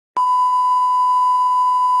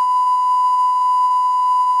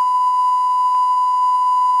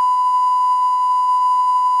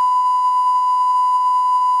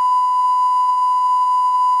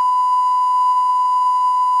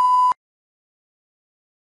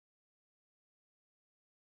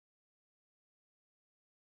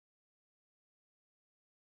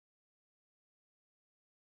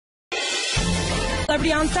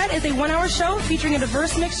Celebrity Onset is a one-hour show featuring a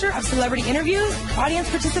diverse mixture of celebrity interviews, audience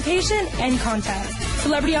participation, and contests.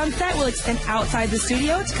 Celebrity Onset will extend outside the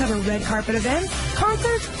studio to cover red carpet events,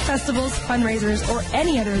 concerts, festivals, fundraisers, or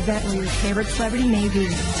any other event where your favorite celebrity may be.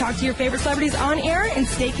 Talk to your favorite celebrities on air and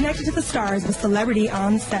stay connected to the stars with Celebrity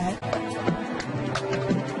Onset.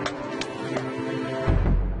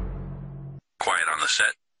 Quiet on the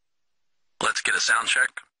set. Let's get a sound check.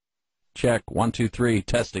 Check. 1, 2, 3.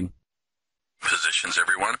 Testing. Positions,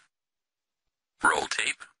 everyone. Roll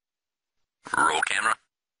tape. Roll camera.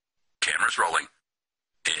 Camera's rolling.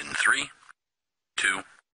 In 3, 2.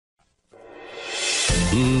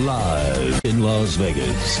 Live in Las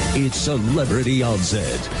Vegas, it's Celebrity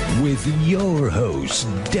Onset with your hosts,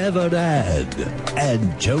 Devon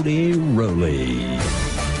and Tony Rowley.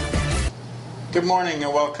 Good morning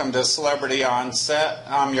and welcome to Celebrity Onset.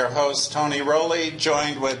 I'm your host, Tony Rowley,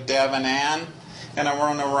 joined with Devon Ann. And I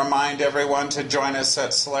want to remind everyone to join us at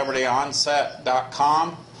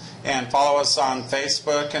celebrityonset.com and follow us on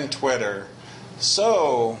Facebook and Twitter.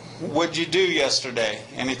 So, what'd you do yesterday?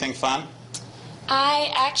 Anything fun?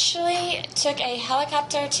 I actually took a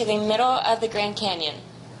helicopter to the middle of the Grand Canyon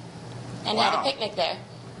and had a picnic there.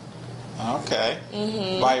 Okay.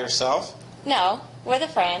 Mm-hmm. By yourself? No, with a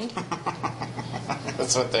friend.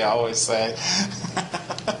 That's what they always say.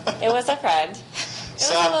 It was a friend. It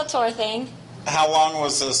was a little tour thing. How long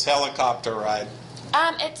was this helicopter ride?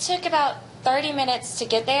 It took about 30 minutes to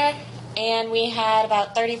get there, and we had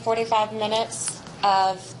about 45 minutes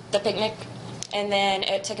of the picnic, and then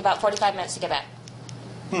it took about 45 minutes to get back.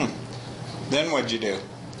 Then what'd you do?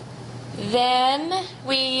 Then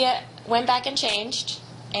we went back and changed,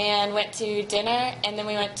 and went to dinner, and then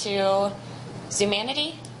we went to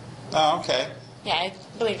Zumanity. Oh, okay. Yeah, I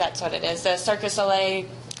believe that's what it is. The Cirque du Soleil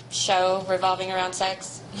show revolving around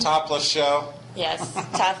sex. Topless show? Yes,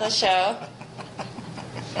 topless show.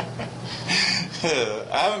 I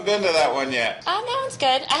haven't been to that one yet. Oh, no, it's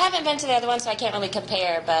good. I haven't been to the other one, so I can't really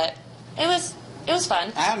compare, but it was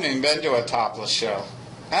fun. I haven't even been to a topless show.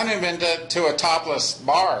 I haven't even been to a topless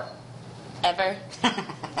bar. Ever?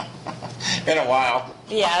 In a while.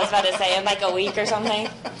 Yeah, I was about to say, in like a week or something.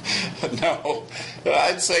 No,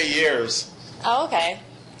 I'd say years. Oh, okay.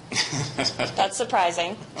 That's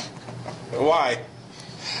surprising. Why?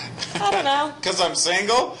 I don't know. Because I'm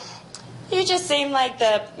single? You just seem like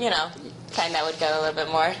the, kind that would go a little bit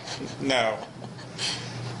more. No.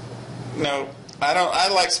 No, I don't. I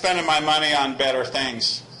like spending my money on better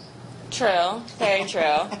things. True. Very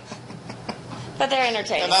true. But they're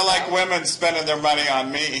entertaining. And I like women spending their money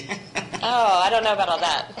on me. Oh, I don't know about all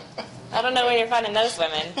that. I don't know where you're finding those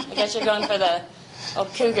women. I guess you're going for the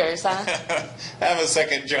old cougars, huh? I have a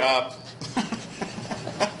second job.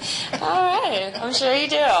 All right. I'm sure you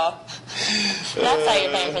do. That's how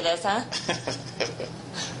you're paying for this, huh?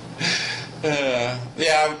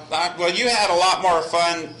 Yeah, well, you had a lot more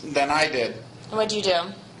fun than I did. What'd you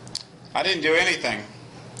do? I didn't do anything.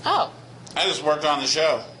 Oh. I just worked on the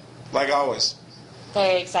show, like always.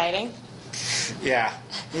 Very exciting. Yeah,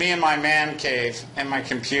 me and my man cave and my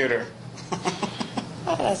computer.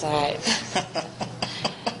 Oh, that's all right.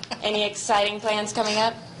 Any exciting plans coming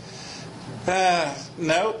up?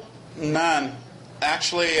 Nope, none.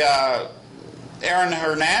 Actually, Aaron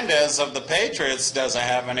Hernandez of the Patriots doesn't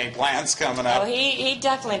have any plans coming up. Oh, he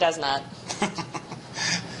definitely does not.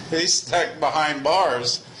 He's stuck behind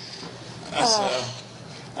bars. So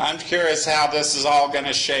I'm curious how this is all going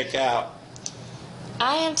to shake out.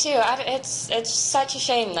 I am too. It's such a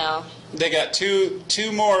shame, though. They got two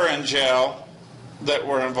more in jail that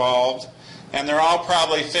were involved, and they're all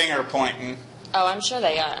probably finger pointing. Oh, I'm sure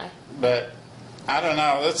they are. But I don't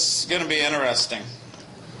know. It's going to be interesting.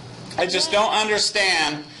 I just don't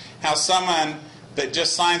understand how someone that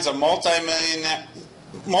just signs a multi-million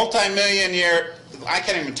year, I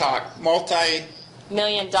can't even talk, $1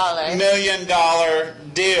 million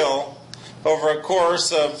deal over a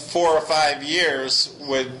course of 4 or 5 years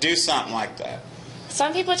would do something like that.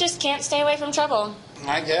 Some people just can't stay away from trouble.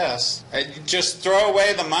 I guess. Just throw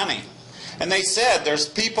away the money. And they said there's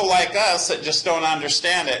people like us that just don't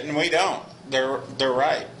understand it, and we don't. They're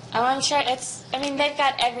right. Oh, I'm sure they've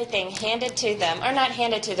got everything handed to them. Or not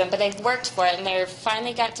handed to them, but they've worked for it, and they've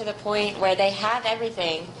finally got to the point where they have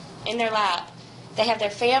everything in their lap. They have their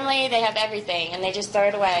family, they have everything, and they just throw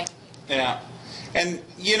it away. Yeah. And,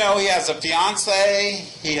 he has a fiance,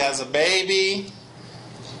 he has a baby.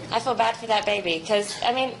 I feel bad for that baby, because,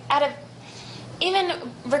 even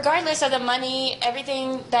regardless of the money,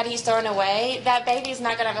 everything that he's throwing away, that baby's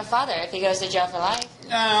not going to have a father if he goes to jail for life.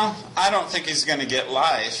 No, I don't think he's going to get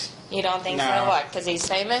life. You don't think No. so? What, because he's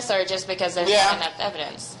famous, or just because there's not enough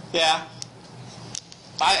evidence? Yeah.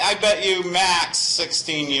 I bet you max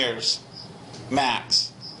 16 years.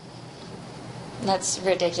 Max. That's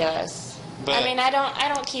ridiculous. But, I mean, I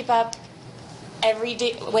don't keep up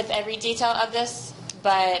with every detail of this,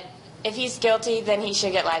 but if he's guilty, then he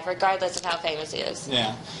should get life, regardless of how famous he is.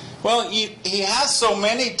 Yeah. Well, he has so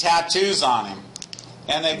many tattoos on him,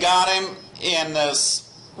 and they got him in this.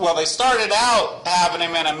 Well, they started out having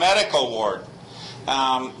him in a medical ward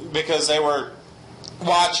because they were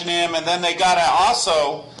watching him, and then they got to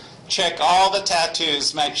also check all the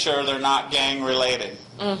tattoos, make sure they're not gang related.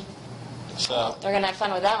 So they're gonna have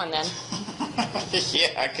fun with that one then.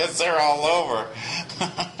 yeah, because they're all over.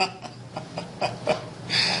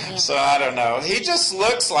 So I don't know. He just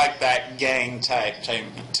looks like that gang type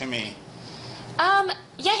to me.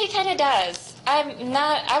 Yeah, he kind of does.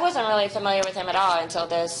 I wasn't really familiar with him at all until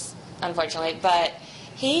this, unfortunately, but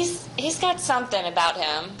he's got something about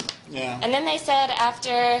him. Yeah. And then they said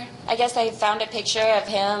after, I guess they found a picture of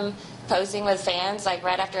him posing with fans, like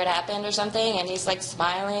right after it happened or something, and he's like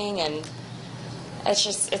smiling, and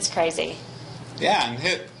it's crazy. Yeah,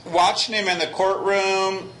 and watching him in the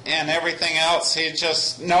courtroom and everything else, he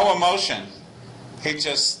just, no emotion. He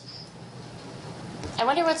just... I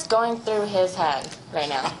wonder what's going through his head right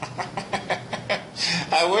now.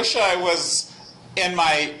 I wish I was in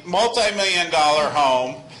my multi-million-dollar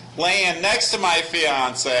home, laying next to my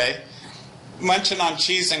fiance, munching on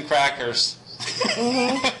cheese and crackers.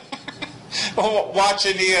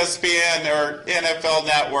 Watching ESPN or NFL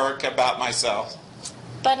Network about myself.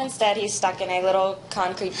 But instead, he's stuck in a little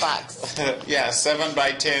concrete box. Yeah,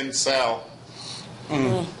 7x10 cell.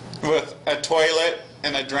 With a toilet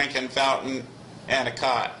and a drinking fountain and a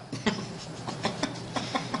cot.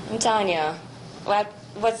 I'm telling you,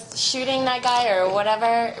 was shooting that guy or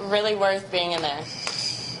whatever really worth being in there?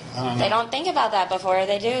 They don't think about that before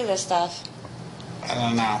they do this stuff. I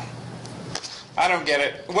don't know. I don't get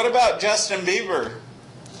it. What about Justin Bieber?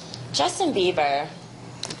 Justin Bieber.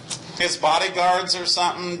 His bodyguards or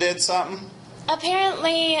something did something?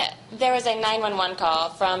 Apparently, there was a 911 call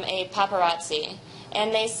from a paparazzi,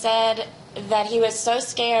 and they said that he was so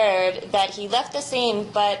scared that he left the scene,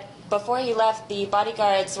 but before he left, the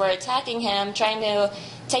bodyguards were attacking him, trying to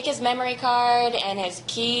take his memory card and his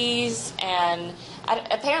keys, and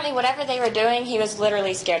apparently whatever they were doing, he was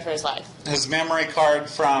literally scared for his life. His memory card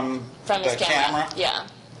from his the camera? Yeah.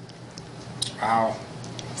 Wow.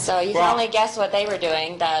 So you can only guess what they were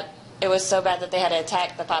doing, that it was so bad that they had to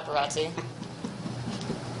attack the paparazzi.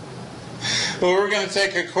 Well, we're going to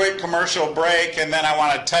take a quick commercial break, and then I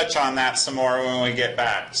want to touch on that some more when we get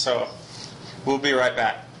back. So we'll be right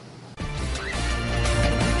back.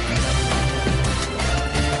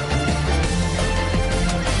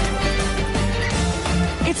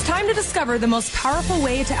 It's time to discover the most powerful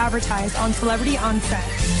way to advertise on Celebrity Onset.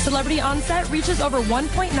 Celebrity Onset reaches over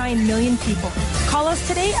 1.9 million people. Call us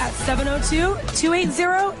today at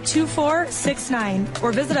 702-280-2469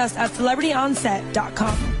 or visit us at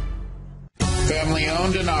celebrityonset.com. Family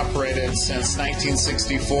owned and operated since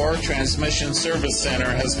 1964, Transmission Service Center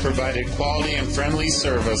has provided quality and friendly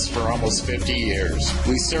service for almost 50 years.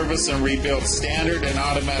 We service and rebuild standard and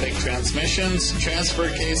automatic transmissions, transfer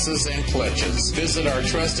cases, and clutches. Visit our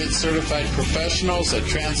trusted certified professionals at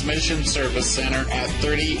Transmission Service Center at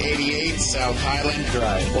 3088 South Highland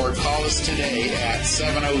Drive, or call us today at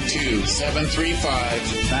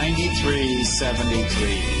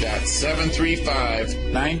 702-735-9373. That's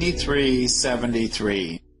 735-9373.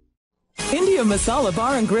 India Masala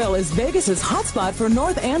Bar and Grill is Vegas's hotspot for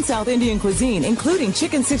North and South Indian cuisine, including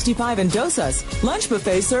chicken 65 and dosas. Lunch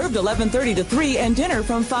buffet served 11:30 to 3 and dinner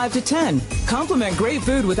from 5 to 10. Complement great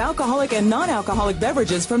food with alcoholic and non-alcoholic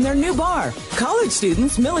beverages from their new bar. College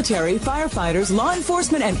students, military, firefighters, law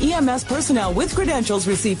enforcement, and EMS personnel with credentials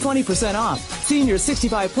receive 20% off. Seniors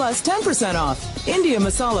 65 plus 10% off. India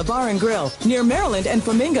Masala Bar and Grill near Maryland and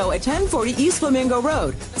Flamingo at 1040 East Flamingo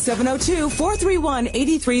Road.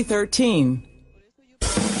 702-431-8313.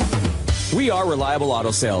 We are Reliable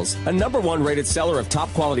Auto Sales, a #1 rated seller of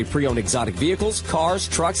top quality pre-owned exotic vehicles, cars,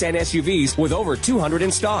 trucks, and SUVs with over 200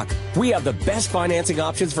 in stock. We have the best financing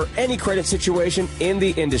options for any credit situation in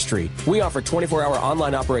the industry. We offer 24-hour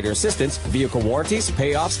online operator assistance, vehicle warranties,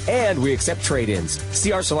 payoffs, and we accept trade-ins.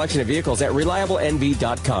 See our selection of vehicles at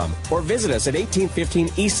ReliableNV.com or visit us at 1815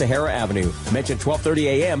 East Sahara Avenue. Mention 12:30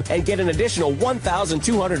 a.m. and get an additional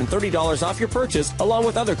 $1,230 off your purchase along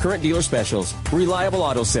with other current dealer specials. Reliable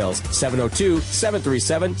Auto Sales,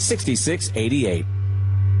 702-737-6688.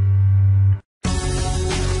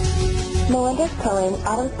 Melinda's Towing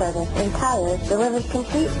Auto Service and Tires delivers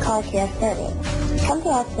complete car care service. Come to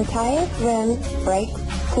us for tires, rims, brakes,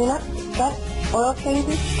 cleanup, struts, oil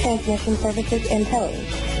changes, transmission services, and towing.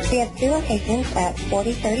 We have 2 locations at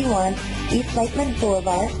 4031 East Lakeland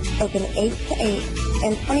Boulevard, open 8 to 8,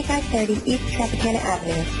 and 2530 East Tropicana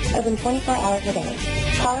Avenue, open 24 hours a day.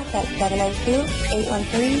 Call us at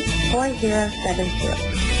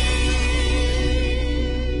 702-813-4072.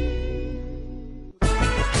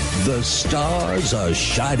 The stars are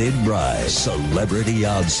shining bright. Celebrity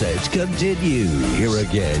Onset continue. Here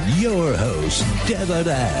again, your hosts, Devin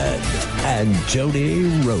Ann and Tony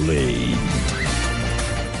Rowley.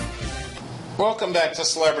 Welcome back to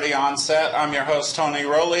Celebrity Onset. I'm your host, Tony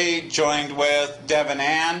Rowley, joined with Devin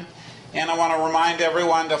Ann. And I want to remind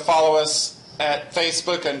everyone to follow us at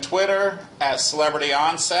Facebook and Twitter at Celebrity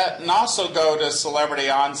Onset, and also go to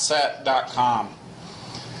celebrityonset.com.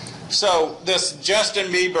 So this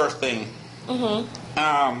Justin Bieber thing,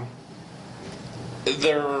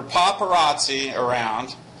 there were paparazzi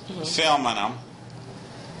around filming him,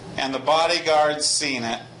 and the bodyguards seen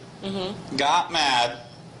it, got mad,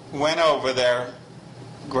 went over there,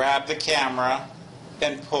 grabbed the camera,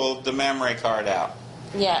 and pulled the memory card out.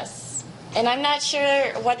 Yes. And I'm not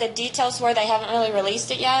sure what the details were. They haven't really released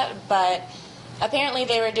it yet, but apparently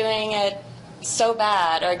they were doing it so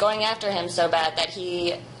bad, or going after him so bad, that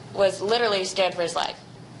he was literally scared for his life.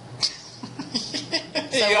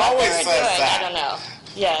 He always says that. I don't know.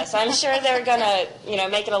 Yes, I'm sure they're going to,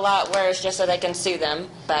 make it a lot worse just so they can sue them,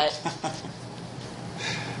 but...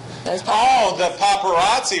 Oh, the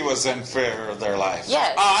paparazzi was in fear of their life.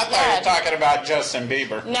 Yes. Oh, I thought you were talking about Justin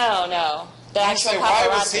Bieber. No. The I actual say, paparazzi. why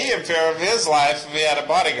was he in fear of his life if he had a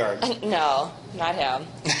bodyguard? No, not him.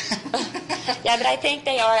 Yeah, but I think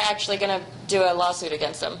they are actually going to do a lawsuit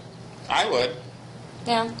against him. I would.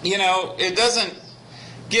 Yeah. It doesn't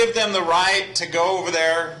give them the right to go over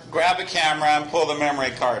there, grab a camera, and pull the memory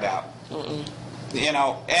card out. And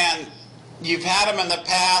you've had them in the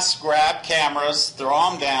past grab cameras, throw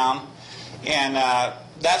them down, and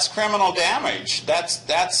that's criminal damage.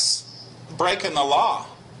 That's breaking the law,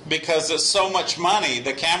 because it's so much money.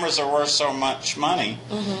 The cameras are worth so much money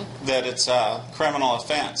that it's a criminal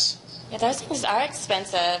offense. Yeah, those things are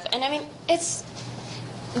expensive, and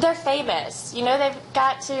they're famous. They've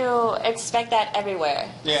got to expect that everywhere.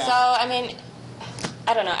 Yeah. So,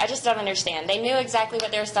 I don't know. I just don't understand. They knew exactly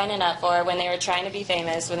what they were signing up for when they were trying to be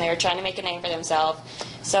famous, when they were trying to make a name for themselves.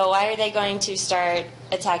 So why are they going to start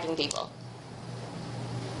attacking people?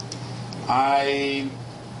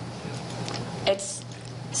 It's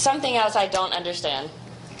something else I don't understand.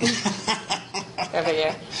 Over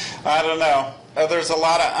here. I don't know. There's a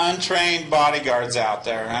lot of untrained bodyguards out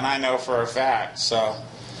there, and I know for a fact, so...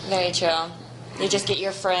 Very true. You just get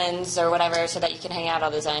your friends or whatever so that you can hang out all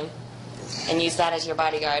the time and use that as your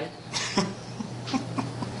bodyguard.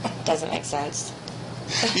 Doesn't make sense.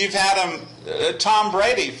 You've had Tom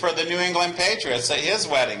Brady for the New England Patriots at his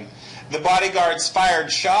wedding. The bodyguards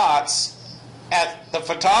fired shots at the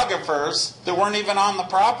photographers that weren't even on the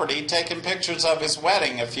property taking pictures of his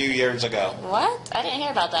wedding a few years ago. What? I didn't hear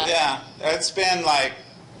about that. Yeah, it's been like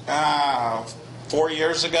 4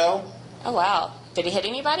 years ago. Oh, wow. Did he hit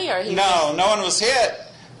anybody? No one was hit,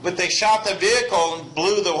 but they shot the vehicle and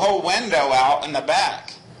blew the whole window out in the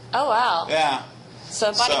back. Oh, wow. Yeah. So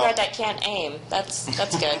a bodyguard that can't aim, that's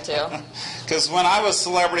good, too. Because when I was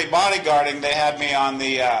celebrity bodyguarding, they had me on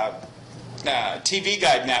the TV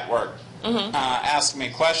Guide Network. Asked me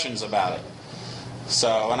questions about it.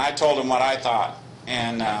 So, and I told him what I thought.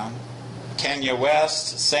 And Kanye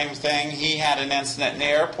West, same thing. He had an incident in the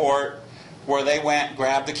airport where they went,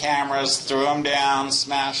 grabbed the cameras, threw them down,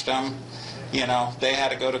 smashed them. They had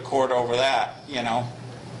to go to court over that. They've got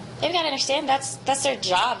to understand that's their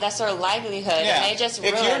job, that's their livelihood, Yeah. and they just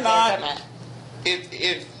ruin their equipment.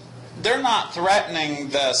 If they're not threatening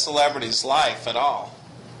the celebrity's life at all,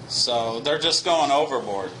 so they're just going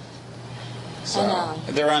overboard. So I know.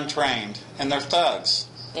 They're untrained, and they're thugs.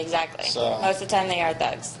 Exactly. So. Most of the time they are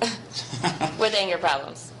thugs with anger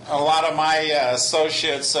problems. A lot of my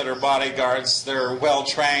associates that are bodyguards, they're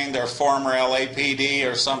well-trained, they're former LAPD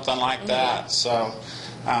or something like that. So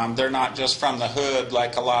they're not just from the hood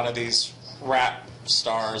like a lot of these rap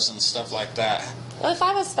stars and stuff like that. Well, if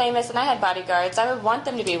I was famous and I had bodyguards, I would want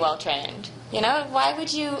them to be well-trained. Why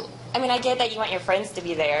would you... I get that you want your friends to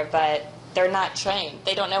be there, but they're not trained.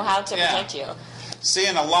 They don't know how to protect you. See,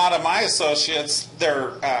 and a lot of my associates,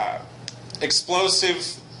 they're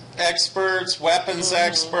explosive experts, weapons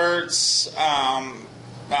experts,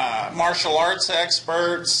 martial arts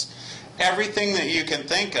experts, everything that you can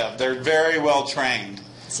think of. They're very well trained.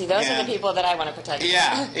 See, those are the people that I want to protect.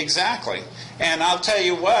 Yeah, exactly. And I'll tell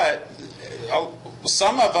you what,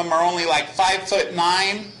 some of them are only like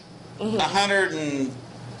 5'9", 130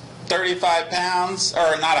 135 pounds,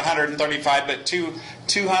 or not 135, but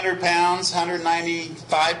 200 pounds,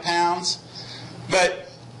 195 pounds. But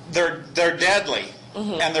they're deadly,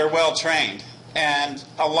 and they're well trained. And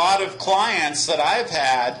a lot of clients that I've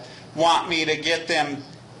had want me to get them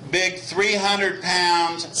big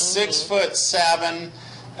 300-pound, 6'7"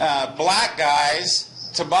 black guys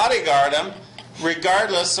to bodyguard them,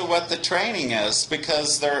 regardless of what the training is,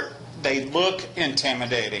 because they look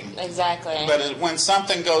intimidating. Exactly. But when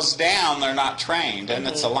something goes down, they're not trained, and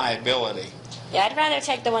it's a liability. Yeah, I'd rather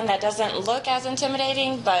take the one that doesn't look as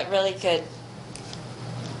intimidating, but really could.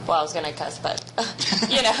 Well, I was going to cuss, but,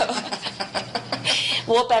 you know,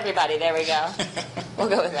 whoop everybody. There we go. We'll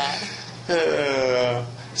go with that.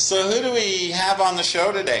 So who do we have on the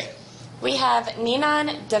show today? We have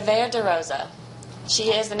Ninon de Rosa.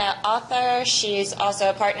 She is an author. She's also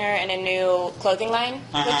a partner in a new clothing line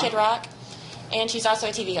with Kid Rock. And she's also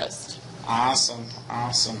a TV host. Awesome,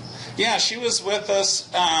 awesome. Yeah, she was with us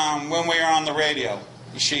when we were on the radio.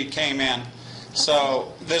 She came in.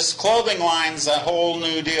 So this clothing line's a whole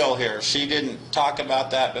new deal here. She didn't talk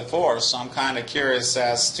about that before, so I'm kind of curious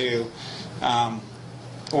as to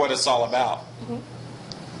what it's all about.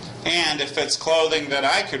 And if it's clothing that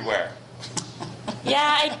I could wear. Yeah,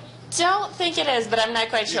 I don't think it is, but I'm not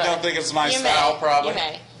quite sure. You don't think it's my style, probably? You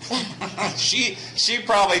may. She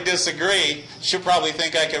probably disagree. She'll probably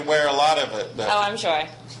think I could wear a lot of it. But. Oh, I'm sure.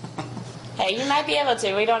 Hey, you might be able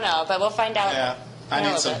to. We don't know, but we'll find out. Yeah, I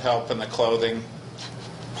need some help in the clothing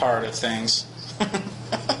part of things.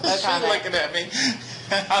 She's looking at me.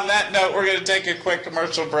 On that note, we're going to take a quick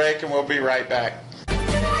commercial break, and we'll be right back.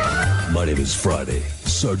 My name is Friday,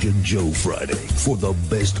 Sergeant Joe Friday. For the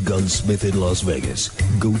best gunsmith in Las Vegas,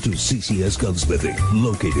 go to CCS Gunsmithing,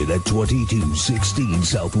 located at 2216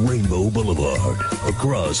 South Rainbow Boulevard,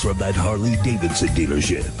 across from that Harley-Davidson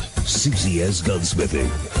dealership. CCS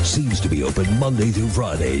Gunsmithing seems to be open Monday through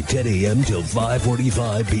Friday, 10 a.m. till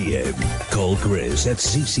 5:45 p.m. Call Chris at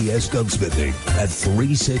CCS Gunsmithing at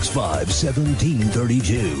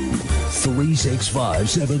 365-1732.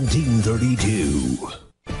 365-1732.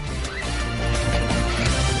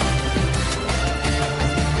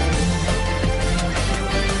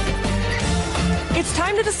 It's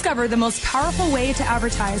time to discover the most powerful way to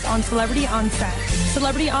advertise on Celebrity Onset.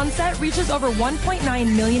 Celebrity Onset reaches over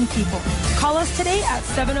 1.9 million people. Call us today at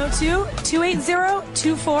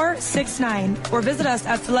 702-280-2469 or visit us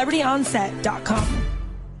at celebrityonset.com.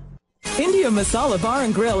 India Masala Bar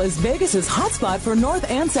and Grill is Vegas's hotspot for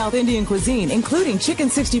North and South Indian cuisine, including chicken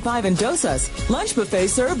 65 and dosas. Lunch buffet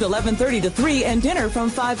served 11:30 to 3 and dinner from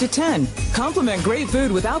 5 to 10. Complement great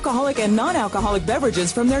food with alcoholic and non-alcoholic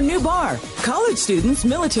beverages from their new bar. College students,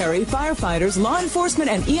 military, firefighters, law enforcement,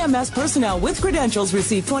 and EMS personnel with credentials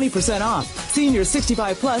receive 20% off. Seniors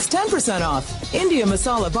 65 plus 10% off. India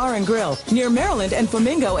Masala Bar and Grill near Maryland and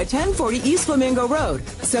Flamingo at 1040 East Flamingo Road.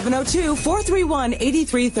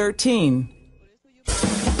 702-431-8313.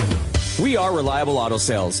 We are Reliable Auto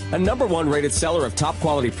Sales, a #1 rated seller of top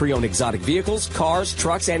quality pre-owned exotic vehicles, cars,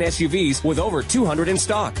 trucks, and SUVs with over 200 in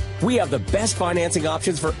stock. We have the best financing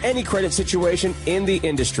options for any credit situation in the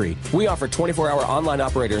industry. We offer 24-hour online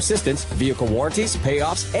operator assistance, vehicle warranties,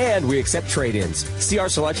 payoffs, and we accept trade-ins. See our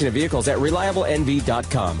selection of vehicles at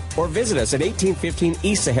ReliableNV.com or visit us at 1815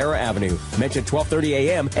 East Sahara Avenue. Mention 12:30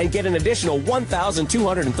 a.m. and get an additional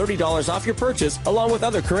 $1,230 off your purchase along with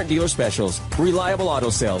other current dealer specials. Reliable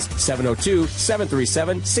Auto Sales,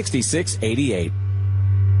 702-737-6688.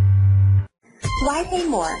 Why pay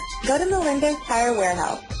more? Go to Melinda's Tire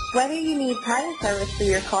Warehouse. Whether you need tire service for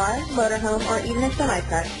your car, motorhome, or even a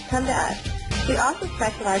semi-truck, come to us. We also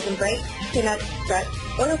specialize in brakes, tune-ups, struts,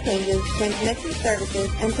 oil changes, transmission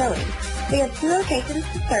services, and towing. We have 2 locations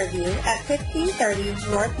to serve you at 1530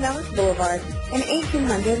 North Nellis Boulevard and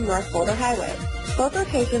 1800 North Boulder Highway. Both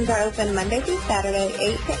locations are open Monday through Saturday,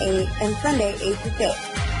 8 to 8, and Sunday, 8 to 6.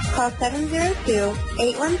 Call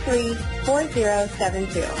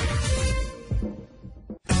 702-813-4072.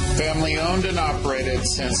 Family owned and operated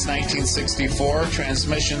since 1964,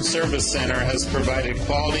 Transmission Service Center has provided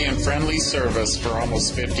quality and friendly service for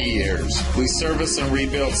almost 50 years. We service and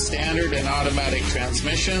rebuild standard and automatic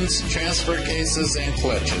transmissions, transfer cases, and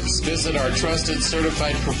clutches. Visit our trusted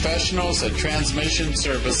certified professionals at Transmission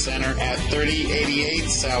Service Center at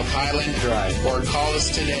 3088 South Highland Drive or call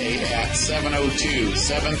us today at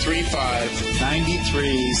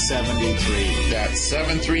 702-735-9373. That's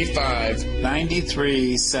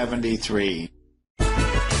 735-9373.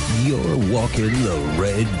 You're walking the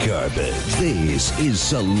red carpet. This is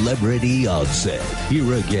Celebrity Onset.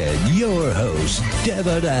 Here again, your hosts,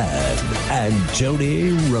 Devin Ann and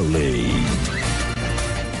Tony Rowley.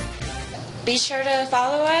 Be sure to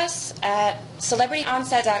follow us at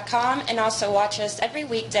celebrityonset.com and also watch us every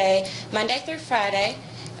weekday, Monday through Friday,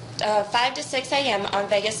 5 to 6 a.m. on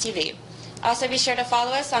Vegas TV. Also be sure to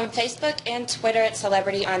follow us on Facebook and Twitter at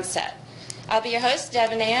Celebrity Onset. I'll be your host,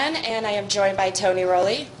 Devin Ann, and I am joined by Tony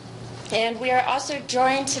Rowley. And we are also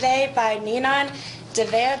joined today by Ninon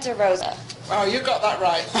de Rosa. Oh, you got that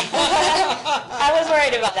right. I was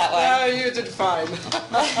worried about that one. No, you did fine.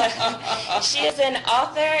 She is an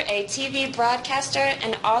author, a TV broadcaster,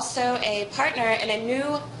 and also a partner in a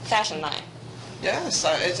new fashion line. Yes,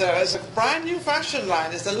 it's a brand new fashion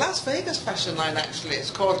line. It's the Las Vegas fashion line, actually.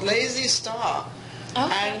 It's called Lazy Star. Okay.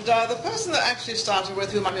 And the person that actually started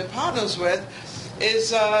with, whom I'm in partners with,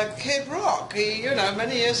 is Kid Rock. He,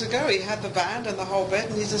 many years ago, he had the band and the whole bit,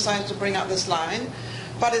 and he decided to bring up this line.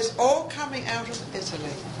 But it's all coming out of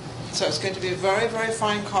Italy. So it's going to be very, very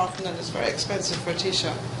fine cotton, and it's very expensive for a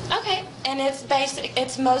T-shirt. Okay, and it's basic.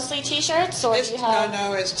 It's mostly T-shirts, or do you have?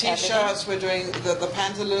 No, it's T-shirts. We're doing the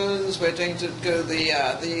pantaloons. We're going to go the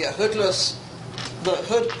hoodless,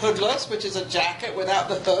 hoodless, which is a jacket without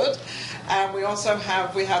the hood. And we also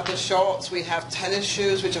have the shorts. We have tennis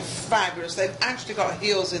shoes, which are fabulous. They've actually got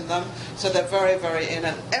heels in them, so they're very, very in.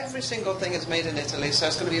 And every single thing is made in Italy, so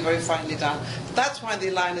it's going to be very finely done. That's why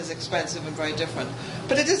the line is expensive and very different.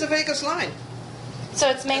 But it is a Vegas line. So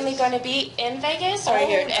it's mainly going to be in Vegas, or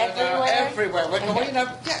you're everywhere? No, everywhere. We're Okay.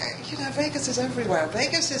 going, Vegas is everywhere.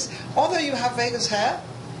 Vegas is, although you have Vegas hair,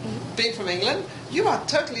 being from England, you are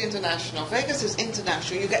totally international. Vegas is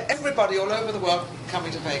international. You get everybody all over the world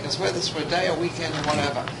coming to Vegas, whether it's for a day or weekend or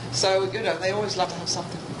whatever. So, they always love to have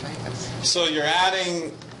something from Vegas. So you're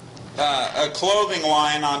adding a clothing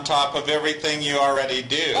line on top of everything you already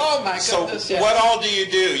do. Oh my goodness, So yes. what all do you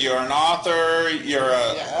do? You're an author, you're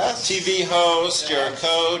a Yes. TV host, Yes. you're a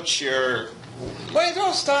coach, you're... Well, it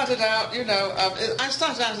all started out, I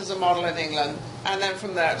started out as a model in England, and then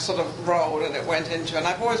from there it sort of rolled and it went into, and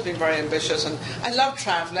I've always been very ambitious, and I love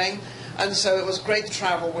traveling, and so it was great to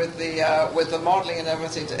travel with the modeling and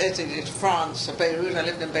everything to Italy, to France, to Beirut. I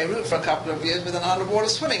lived in Beirut for a couple of years with an underwater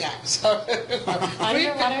swimming act. So,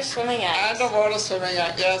 Underwater swimming act. Underwater swimming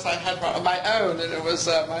act, yes, I had one of my own, and it was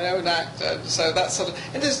my own act, and so that's sort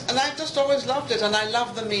of, it is, and I just always loved it, and I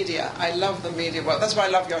love the media. I love the media. Well, that's why I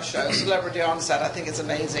love your show, Celebrity Onset. I think it's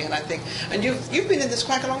amazing, and you've been in this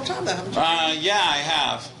quite a long time now, haven't you? Yeah, I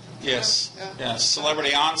have. Yes. Yeah.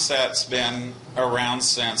 Celebrity Onset's been around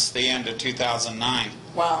since the end of 2009.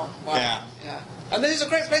 Wow. Yeah. And this is a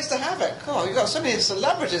great place to have it. God, you've got so many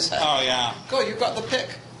celebrities here. Oh, yeah. God, you've got the pick,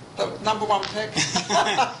 the number one pick.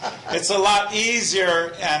 It's a lot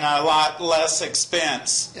easier and a lot less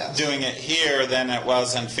expense Yes. doing it here than it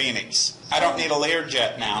was in Phoenix. I don't need a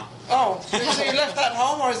Learjet now. Oh, so you left that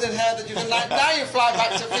home, or is it here that you can now you fly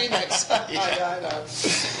back to Phoenix? Yeah, I know.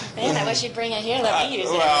 Man, I wish you'd bring it here. Let me use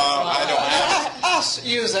it. Well, I don't have. Us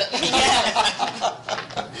use it.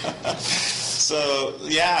 So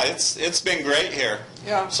yeah, it's been great here.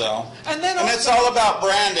 Yeah. So And then it's also- all about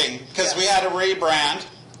branding because we had a rebrand,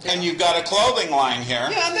 and you've got a clothing line here.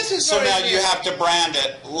 Yeah, and this is so very now you neat. have to brand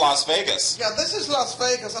it Las Vegas. Yeah, this is Las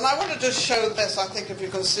Vegas, and I want to just show this. I think if you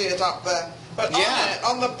can see it up there. But Yeah.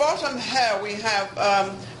 on the bottom here we have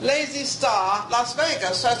Lazy Star Las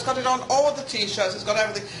Vegas. So it's got it on all the T-shirts. It's got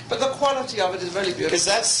everything. But the quality of it is really beautiful. Is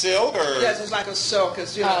that silk or? Yes, it's like a silk.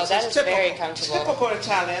 It's, Oh, it's that is typical, very comfortable. Typical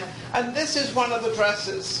Italian. And this is one of the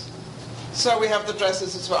dresses. So we have the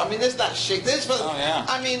dresses as well. I mean, isn't that chic? This was, Oh, yeah.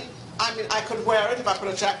 I mean, I could wear it if I put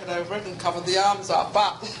a jacket over it and cover the arms up,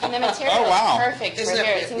 but... And the material Oh, wow. is perfect for Isn't it?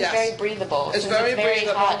 here. It seems Yes. very breathable. It's Since very very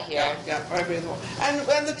breathable. hot here. Yeah, very breathable.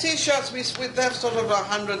 And the T-shirts, they're sort of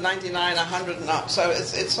 199, 100 and up. So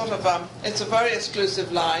it's sort of it's a very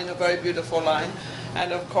exclusive line, a very beautiful line.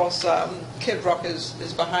 And of course, Kid Rock is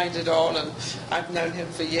behind it all, and I've known him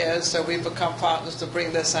for years, so we've become partners to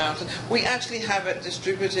bring this out. And we actually have it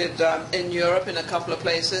distributed in Europe in a couple of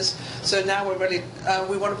places. So now we're really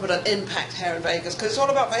we want to put an impact here in Vegas because it's all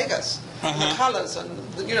about Vegas. And the colours, and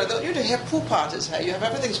you have pool parties here. You have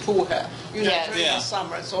everything's pool here. Yes. During Yeah. the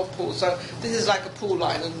summer it's all pool. So this is like a pool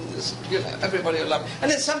line, and it's, everybody will love it. And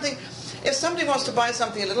it's something. If somebody wants to buy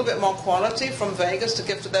something a little bit more quality from Vegas to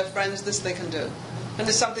give to their friends, this they can do. And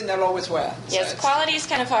it's something they'll always wear. So Yes, it's- quality is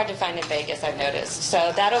kind of hard to find in Vegas, I've noticed.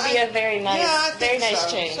 So that'll be a very nice, Yeah, I very think nice so.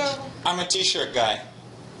 change. So, I'm a T-shirt guy.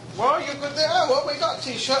 well, you could there. Well, we got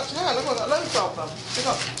T-shirts here. Look at that, loads of them. We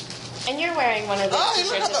got. And you're wearing one of those Oh, you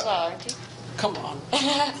look t-shirts at as that. well, aren't you? Come on.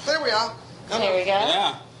 There we are. There we go.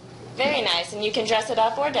 Yeah. Very nice, and you can dress it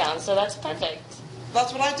up or down, so that's perfect.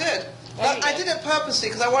 That's what I did. I did it purposely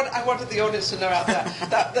because I wanted the audience to know out there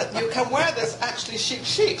that you can wear this actually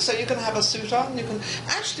chic. So you can have a suit on, you can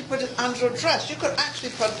actually put it under a dress. You could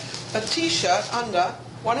actually put a T-shirt under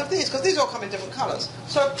one of these, because these all come in different colours.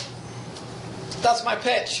 So that's my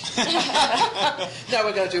pitch. Now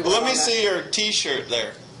we're going to do one. Let me see your T-shirt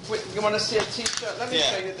there. Wait, you want to see a T-shirt? Let me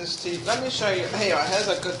show you this T-shirt. Let me show you. Here, here's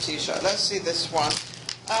a good T-shirt. Let's see this one.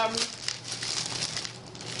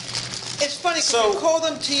 It's funny because we call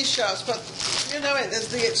them T-shirts, but you know it's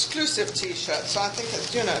the exclusive T-shirt. So I think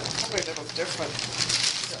it's probably a little different.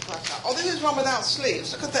 Oh, this is one without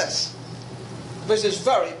sleeves. Look at this. Which is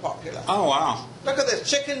very popular. Oh wow! Look at this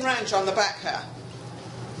chicken ranch on the back here.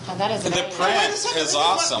 Oh, that is amazing. The print is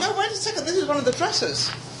awesome. No, wait a second. This is one of the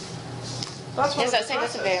dresses. That's one of the dresses.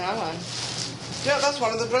 That's a very long one. Yeah, that's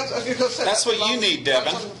one of the dresses. That's what you need,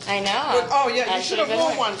 Devin. I know. Oh yeah, you should have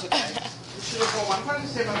worn one today.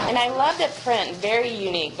 And I love the print. Very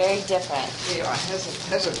unique, very different. Here,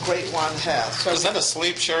 here's a great one here. So is that a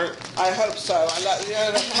sleep shirt? I hope so.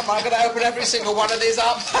 Am I going to open every single one of these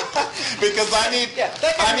up? Because I need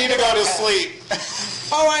to go to sleep.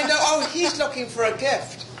 Oh, I know. Oh, he's looking for a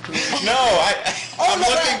gift. No, I'm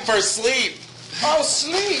looking for sleep. Oh,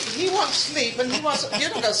 sleep. He wants sleep, and he wants. You're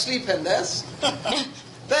not going to sleep in this.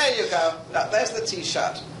 There you go. Now, there's the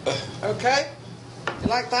T-shirt. Okay? You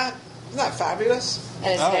like that? Isn't that fabulous?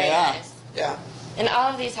 That is very nice. Yeah. And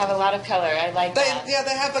all of these have a lot of color. I like that. Yeah,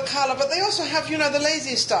 they have the color, but they also have, the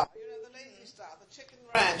lazy stuff. The lazy stuff, the chicken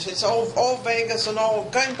ranch. It's all Vegas and all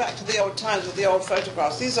going back to the old times with the old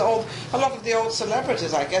photographs. These are a lot of the old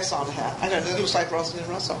celebrities, I guess, on here. I don't know, it looks like Rosa and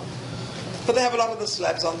Russell. But they have a lot of the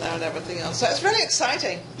celebs on there and everything else. So it's really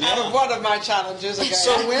exciting. Yeah. One of my challenges again.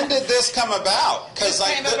 So when did this come about? This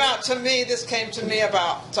came to me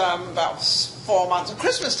about 4 months.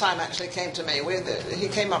 Christmas time actually came to me. He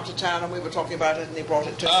came up to town and we were talking about it and he brought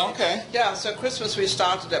it to me. Oh, okay. Yeah, so Christmas we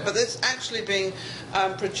started it. But it's actually being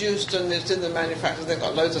produced and it's in the manufacturers. They've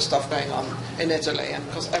got loads of stuff going on in Italy and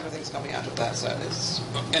because everything's coming out of there. So it's...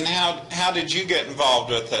 And how did you get involved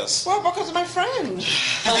with this? Well, because of my friend,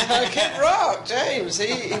 Kid Rock, James.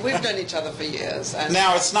 We've known each other for years. And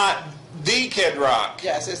now it's not the Kid Rock.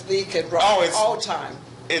 Yes, it's the Kid Rock. Oh, it's all time.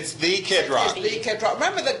 It's the Kid Rock. It's the Kid Rock.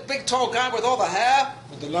 Remember the big tall guy with all the hair?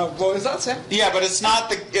 With the long voice, that's him. Yeah, but it's not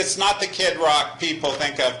the Kid Rock people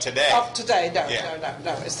think of today. Of today, no.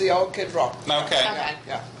 It's the old Kid Rock. Okay.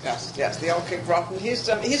 Yes, the old Kid Rock. And he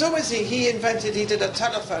did a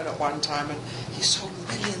telephone at one time, and he sold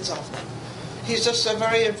millions of them. He's just a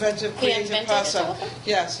very inventive, creative person.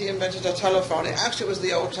 Yes, he invented a telephone. It was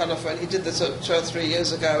the old telephone. He did this 2 or 3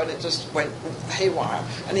 years ago, and it just went haywire.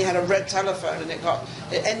 And he had a red telephone, and it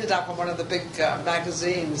ended up on one of the big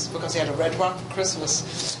magazines because he had a red one for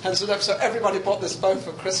Christmas. And so everybody bought this phone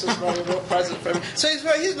for Christmas, a real present for him. So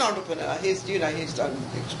he's an entrepreneur. He's done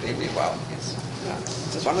extremely well. He's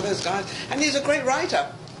just one of those guys, and he's a great writer.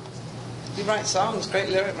 He writes songs, great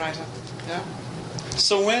lyric writer. Yeah.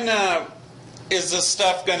 So when is this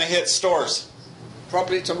stuff going to hit stores?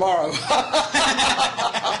 Probably tomorrow.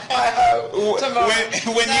 I hope. Tomorrow.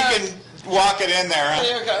 When you can walk it in there. Huh?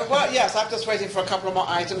 There you go. Well, yes, I'm just waiting for a couple of more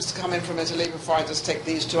items to come in from Italy before I just take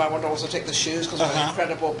these two. I want to also take the shoes because we've got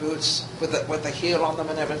incredible boots with the heel on them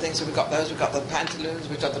and everything. So we've got those. We've got the pantaloons.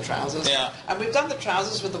 We've got the trousers. Yeah. And we've done the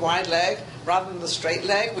trousers with the wide leg rather than the straight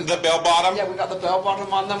leg. The bell bottom. Yeah, we've got the bell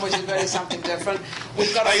bottom on them, which is very something different.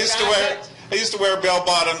 We've got. I used to wear bell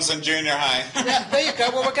bottoms in junior high. Yeah, there you go.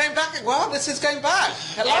 Well, we're going back. Well, this is going back.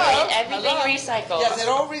 Hello. Everything recycled. Yes, it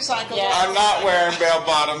all recycles. Yeah. I'm not wearing bell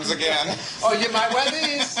bottoms again. Oh, you might wear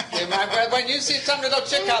these. You might wear when you see some little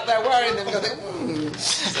chick out there wearing them. You think,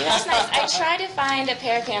 See, that's nice. I tried to find a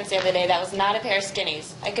pair of pants the other day that was not a pair of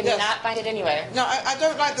skinnies. I could not find it anywhere. No, I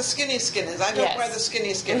don't like the skinnies. I don't wear the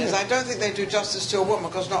skinnies. I don't think they do justice to a woman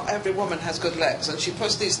because not every woman has good legs, and she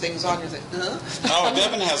puts these things on. You think, huh? Oh,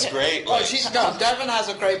 Devin has great legs. Devin has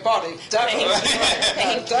a great body. Devin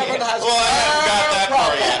has. Well, I haven't got that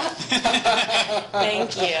far yet.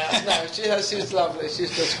 Thank you. No, she's lovely. She's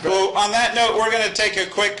just great. Well, on that note, we're going to take a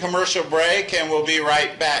quick commercial break, and we'll be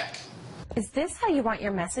right back. Is this how you want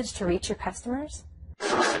your message to reach your customers?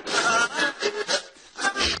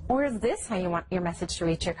 Or is this how you want your message to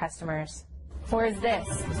reach your customers? Or is this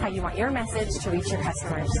how you want your message to reach your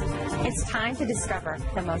customers? It's time to discover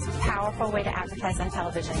the most powerful way to advertise on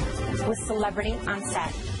television with Celebrity on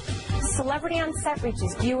Set. Celebrity on Set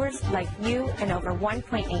reaches viewers like you in over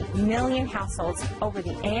 1.8 million households over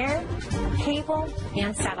the air, cable,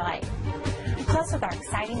 and satellite. Plus, with our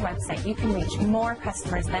exciting website, you can reach more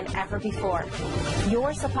customers than ever before.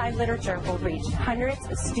 Your supplied literature will reach hundreds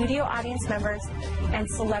of studio audience members and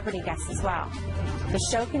celebrity guests as well. The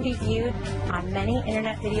show can be viewed on many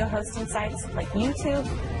internet video hosting sites like YouTube,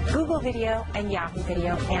 Google Video, and Yahoo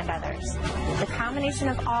Video, and others. The combination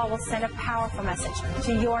of all will send a powerful message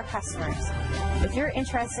to your customers. If you're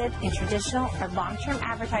interested in traditional or long-term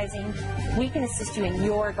advertising, we can assist you in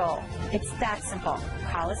your goal. It's that simple.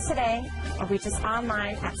 Call us today or reach us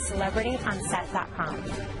online at celebrityonset.com.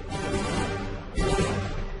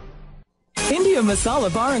 India Masala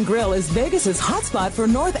Bar and Grill is Vegas's hotspot for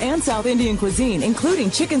North and South Indian cuisine,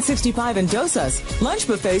 including chicken 65 and dosas. Lunch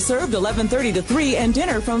buffet served 11:30 to 3 and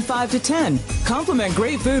dinner from 5 to 10. Complement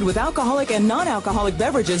great food with alcoholic and non-alcoholic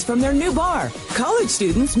beverages from their new bar. College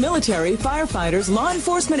students, military, firefighters, law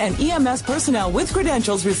enforcement, and EMS personnel with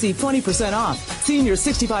credentials receive 20% off. Seniors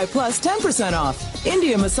 65 plus 10% off.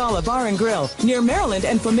 India Masala Bar and Grill near Maryland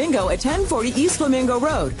and Flamingo at 1040 East Flamingo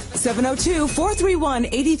Road,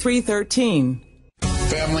 702-431-8313.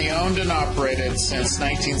 Family owned and operated since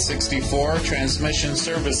 1964, Transmission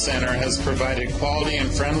Service Center has provided quality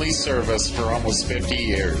and friendly service for almost 50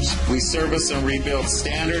 years. We service and rebuild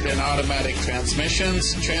standard and automatic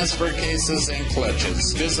transmissions, transfer cases, and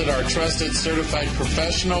clutches. Visit our trusted certified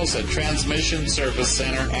professionals at Transmission Service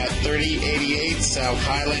Center at 3088 South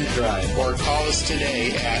Highland Drive, or call us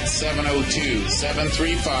today at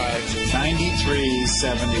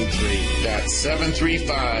 702-735-9373. That's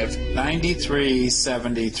 735-9373.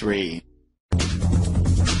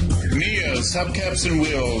 Neo's Hubcaps and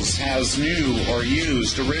Wheels has new or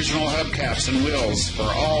used original hubcaps and wheels for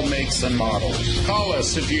all makes and models. Call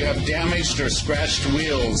us if you have damaged or scratched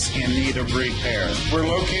wheels in need of repair. We're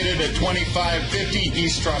located at 2550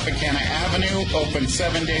 East Tropicana Avenue, open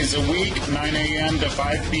 7 days a week, 9 a.m. to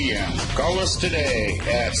 5 p.m. Call us today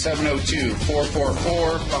at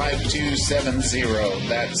 702-444-5270.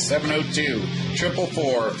 That's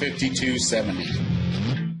 702-444-5270.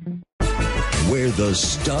 Where the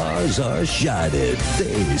stars are shining,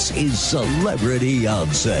 this is Celebrity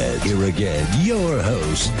Onset. Here again, your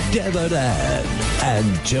hosts, Devin Ann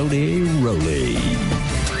and Tony Rowley.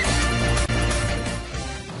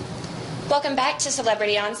 Welcome back to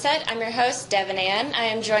Celebrity Onset. I'm your host, Devin Ann. I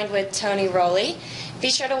am joined with Tony Rowley. Be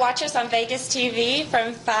sure to watch us on Vegas TV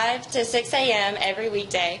from 5 to 6 a.m. every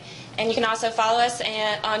weekday. And you can also follow us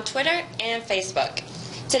on Twitter and Facebook.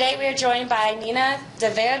 Today we are joined by Nina de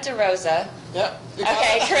Rosa. Yep.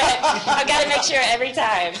 Okay, correct. I've got to make sure every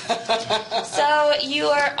time. So you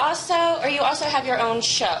also have your own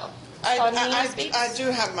show. I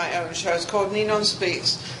do have my own show. It's called Ninon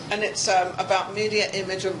Speaks, and it's about media,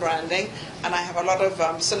 image, and branding. And I have a lot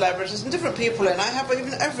of celebrities and different people in. I have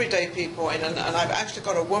even everyday people in, and I've actually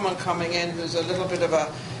got a woman coming in who's a little bit of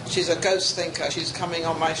she's a ghost thinker. She's coming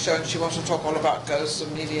on my show, and she wants to talk all about ghosts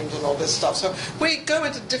and mediums and all this stuff. So we go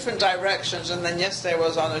into different directions. And then yesterday I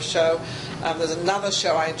was on a show. There's another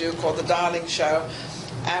show I do called The Darling Show.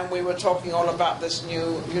 And we were talking all about this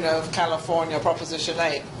new, California Proposition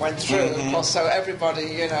 8 went through. Mm-hmm. So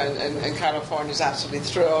everybody, in California is absolutely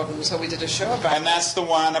thrilled. And so we did a show about it. And that's the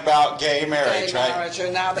one about gay marriage, right? Marriage.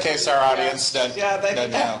 And now in case our audience doesn't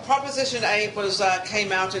know. Proposition 8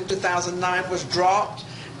 came out in 2009, was dropped.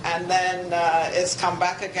 And then it's come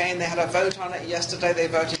back again. They had a vote on it yesterday. They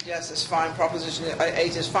voted yes, it's fine. Proposition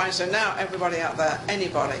 8 is fine. So now everybody out there,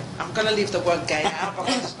 anybody, I'm going to leave the word gay out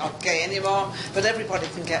because it's not gay anymore, but everybody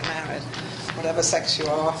can get married. Whatever sex you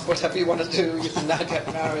are, whatever you want to do, you can now get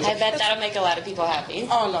married. I bet that'll make a lot of people happy.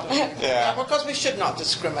 Oh, a lot of people. Yeah. Because we should not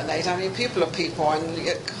discriminate. I mean, people are people, and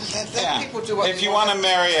people do what if you want to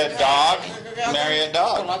marry a dog, marry a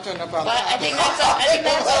dog. Well, I don't know about that. I think that's a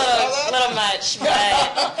little much, but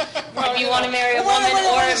if you want to marry a woman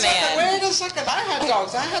or a man. Wait a second. I had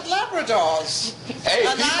dogs. I had Labradors. Hey,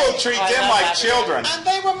 people treat them like children. And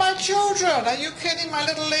they were my children. Are you kidding? My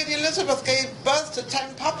little lady Elizabeth gave birth to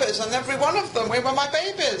 10 puppies, and every one of them, we were my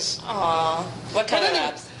babies. Aww. What kind of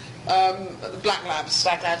labs? Black labs.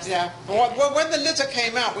 Black labs? Yeah. Well, when the litter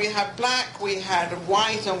came out, we had black, we had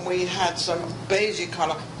white, and we had some beigey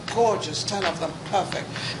colour. Gorgeous, 10 of them, perfect.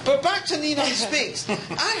 But back to Ninon Speaks.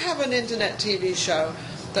 I have an internet TV show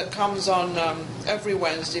that comes on every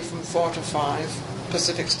Wednesday from 4 to 5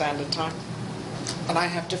 Pacific Standard Time. And I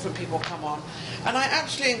have different people come on. And I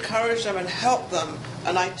actually encourage them and help them,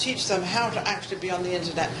 and I teach them how to actually be on the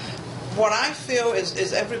internet. What I feel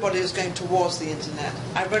is everybody is going towards the internet.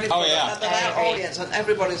 I really feel that our audience and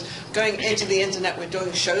everybody's going into the internet. We're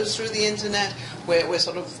doing shows through the internet. We're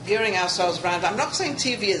sort of gearing ourselves around. I'm not saying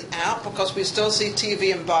TV is out, because we still see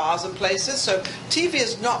TV in bars and places. So TV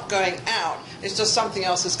is not going out. It's just something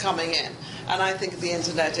else is coming in. And I think the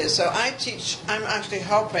internet is. So I teach, I'm actually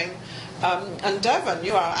helping. And Devon,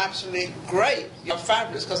 you are absolutely great. You're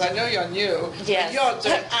fabulous, because I know you're new. Yes. You're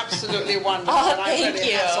doing absolutely wonderful. Oh, and I thank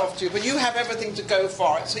really you. hats off to you. But you have everything to go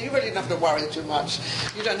for it, so you really don't have to worry too much.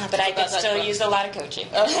 You don't have But to. I could still use a lot of coaching.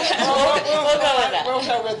 Okay. We'll go with that. We'll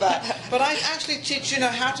go with that. But I actually teach,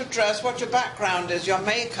 how to dress, what your background is, your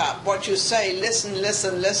makeup, what you say. Listen,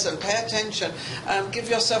 listen, listen. Pay attention. Give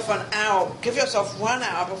yourself an hour. Give yourself 1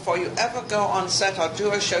 hour before you ever go on set or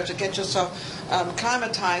do a show to get yourself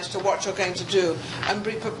climatized to what you're going to do, and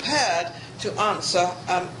be prepared to answer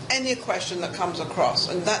any question that comes across,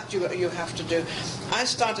 and that you have to do. I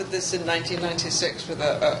started this in 1996 with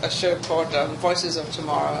a show called Voices of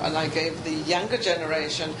Tomorrow, and I gave the younger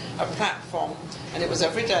generation a platform, and it was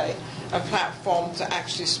every day, a platform to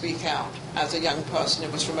actually speak out as a young person.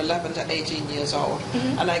 It was from 11 to 18 years old.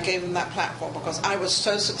 And I gave them that platform because I was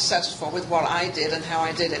so successful with what I did and how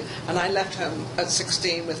I did it. And I left home at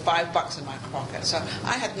 16 with $5 in my pocket. So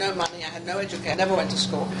I had no money, I had no education, I never went to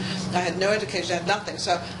school. I had no education, I had nothing.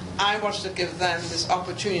 So I wanted to give them this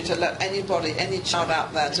opportunity to let anybody, any child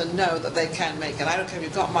out there, to know that they can make it. I don't care if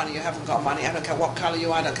you've got money, you haven't got money, I don't care what color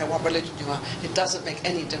you are, I don't care what religion you are. It doesn't make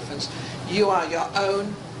any difference. You are your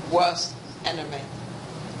own worst enemy.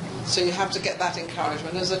 So you have to get that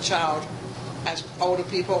encouragement as a child. As older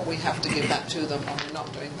people, we have to give that to them, and we're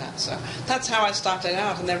not doing that. So that's how I started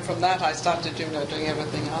out, and then from that I started doing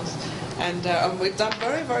everything else, and we've done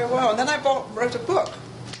very, very well. And then I wrote a book,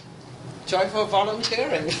 Joyful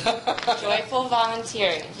Volunteering. Joyful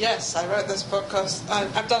Volunteering. Yes, I wrote this book because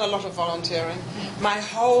I've done a lot of volunteering. My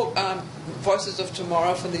whole Voices of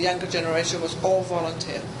Tomorrow for the younger generation was all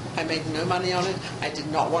volunteer. I made no money on it. I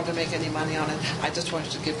did not want to make any money on it. I just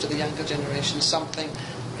wanted to give to the younger generation something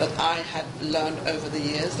that I had learned over the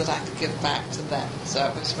years that I could give back to them. So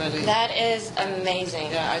it was really... That is amazing.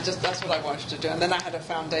 Yeah, that's what I wanted to do. And then I had a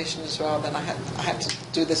foundation as well. Then I had to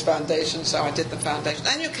do this foundation, so I did the foundation.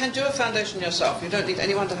 And you can do a foundation yourself. You don't need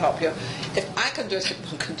anyone to help you. If I can do it,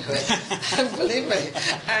 anyone can do it. Believe me.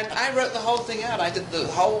 And I wrote the whole thing out. I did the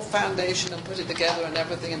whole foundation and put it together and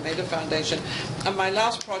everything and made a foundation. And my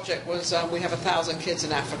last project was we have 1,000 kids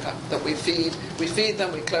in Africa that we feed. We feed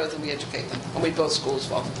them, we clothe them, we educate them. And we build schools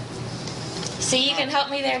for them. See, you can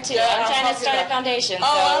help me there too. Yeah, I'm I'll trying to start a foundation. Oh,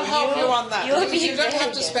 I'll help you on that. You don't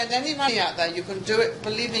have to spend any money out there. You can do it.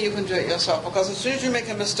 Believe me, you can do it yourself. Because as soon as you make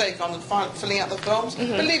a mistake on filling out the forms,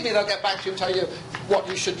 believe me, they'll get back to you and tell you what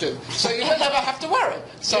you should do. So you don't ever have to worry.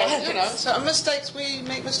 So so mistakes, we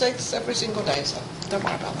make mistakes every single day. So don't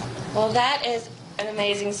worry about that. Well, that is an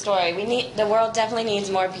amazing story. The world definitely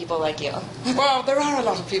needs more people like you. Well, there are a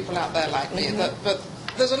lot of people out there like me, but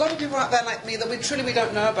there's a lot of people out there like me that we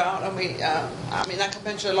don't know about, and I can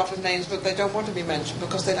mention a lot of names, but they don't want to be mentioned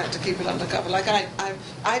because they like to keep it undercover. Like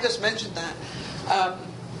I just mentioned that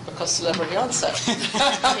because Celebrity Onset,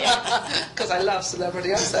 because I love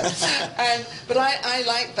Celebrity Onset, but I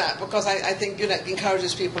like that because I think it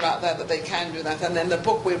encourages people out there that they can do that. And then the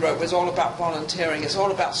book we wrote was all about volunteering. It's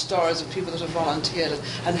all about stories of people that have volunteered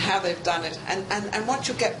and how they've done it, and what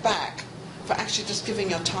you get back for actually just giving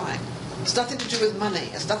your time. It's nothing to do with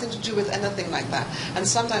money. It's nothing to do with anything like that. And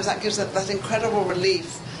sometimes that gives that incredible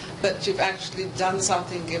relief that you've actually done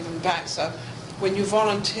something, given back. So when you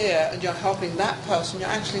volunteer and you're helping that person, you're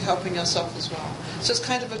actually helping yourself as well. So it's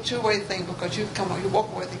kind of a two-way thing because you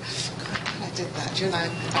walk away thinking, God, I did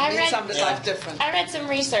that, made somebody's life different. I read some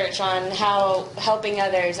research on how helping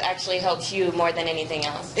others actually helps you more than anything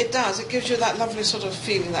else. It does. It gives you that lovely sort of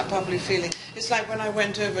feeling, that bubbly feeling. It's like when I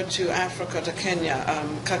went over to Africa, to Kenya,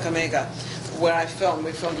 Kakamega, where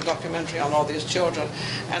we filmed a documentary on all these children,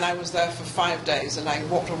 and I was there for 5 days, and I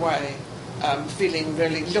walked away feeling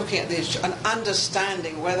really, looking at these and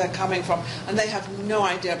understanding where they're coming from, and they have no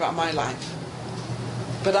idea about my life,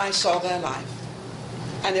 but I saw their life.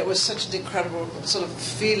 And it was such an incredible sort of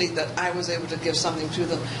feeling that I was able to give something to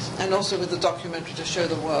them, and also with the documentary to show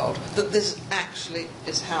the world that this actually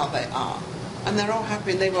is how they are. And they're all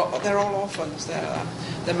happy. They're all orphans.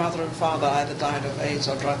 Their mother and father either died of AIDS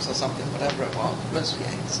or drugs or something, whatever it was, mostly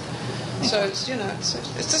AIDS. So it's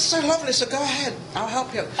just so lovely. So go ahead, I'll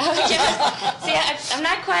help you. See, I'm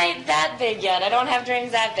not quite that big yet. I don't have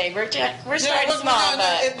dreams that big. We're starting small,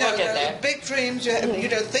 but we'll get there. Big dreams.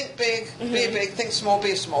 Think big, be big. Think small,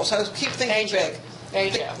 be small. So keep thinking big.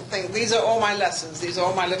 Very true. These are all my lessons. These are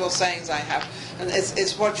all my little sayings I have. And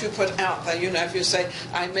it's what you put out there. If you say,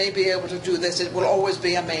 I may be able to do this, it will always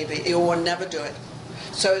be a maybe. You will never do it.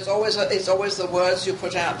 So it's always the words you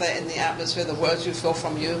put out there in the atmosphere, the words you feel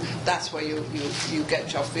from you. That's where you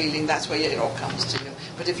get your feeling. That's where it all comes to you.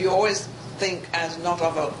 But if you always think as not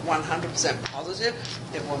of a 100% positive,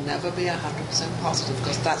 it will never be 100% positive,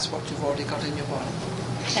 because that's what you've already got in your body.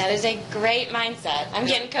 That is a great mindset. I'm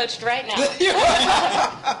getting coached right now.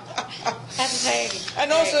 That's very.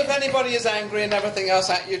 And also, if anybody is angry and everything else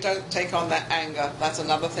at you, don't take on that anger. That's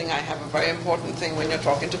another thing. I have a very important thing when you're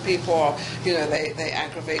talking to people, or they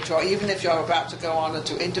aggravate you, or even if you're about to go on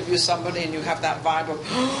to interview somebody and you have that vibe of,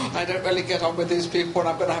 oh, I don't really get on with these people and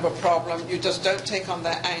I'm going to have a problem. You just don't take on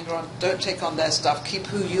their anger and don't take on their stuff. Keep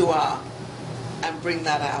who you are and bring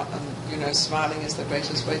that out. And smiling is the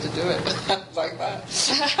greatest way to do it. Like that.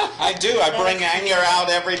 I do. I bring anger out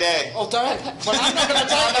every day. Oh, don't. Well, I'm not going to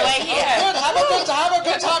take it. Good. Have a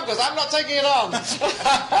good time, because I'm not taking it on.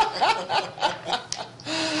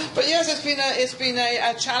 But yes, it's been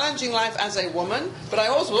a challenging life as a woman. But I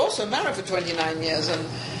was also married for 29 years, and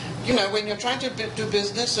when you're trying to do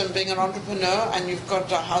business and being an entrepreneur, and you've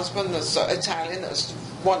got a husband that's Italian that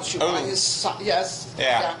wants you by his side. Yes.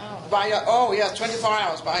 Yeah. 24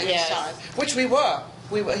 hours by his side, which we were.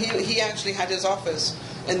 He actually had his office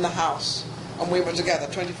in the house, and we were together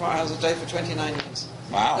 24 hours a day for 29 years.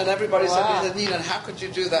 Wow. And everybody said, Ninon, how could you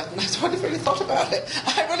do that? And I hadn't really thought about it.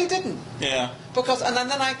 I really didn't. Yeah. And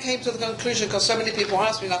then I came to the conclusion, because so many people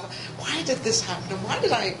asked me, why did this happen? And why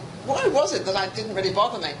was it that I didn't really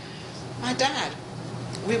bother me? My dad.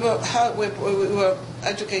 We were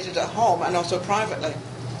educated at home and also privately.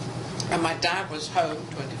 And my dad was home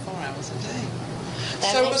 24 hours a day.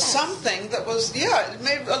 So it was something that was, it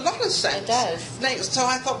made a lot of sense. It does. So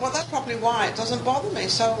I thought, well, that's probably why it doesn't bother me.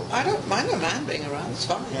 So I don't mind a man being around. It's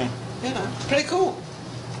fine. Yeah. Pretty cool.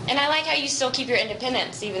 And I like how you still keep your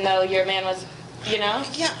independence, even though your man was, Yeah,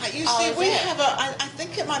 you see, we have I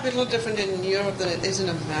think it might be a little different in Europe than it is in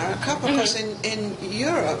America, because in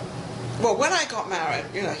Europe, well, when I got married,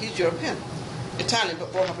 he's European, Italian,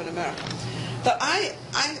 but brought up in America. That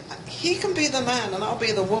he can be the man and I'll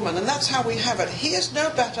be the woman, and that's how we have it. He is no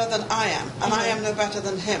better than I am, and I am no better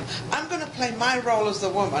than him. I'm going to play my role as the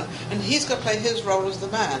woman, and he's going to play his role as the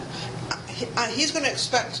man. He's going to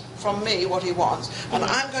expect from me what he wants, and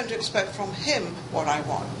I'm going to expect from him what I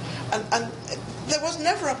want. And there was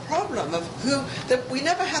never a problem of we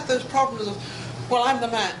never had those problems of, well, I'm the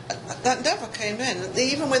man. That never came in.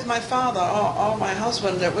 Even with my father or my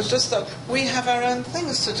husband, it was just that we have our own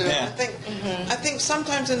things to do. Yeah. I think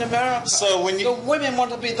sometimes in America, the women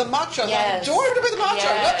want to be the macho. Yes. Do you want to be the macho?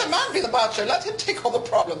 Yes. Let the man be the macho. Let him take all the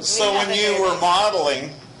problems. So when you were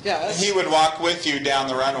modeling, he would walk with you down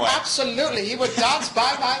the runway. Absolutely. He would dance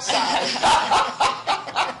by my side.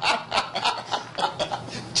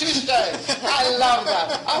 Tuesday. I love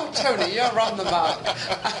that. Oh, Tony, you're on the mark.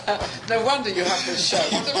 No wonder you have this show.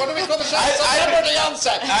 What do we call the show? Celebrity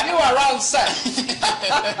Onset. You are on set.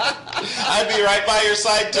 I'd be right by your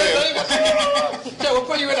side, too. No, we'll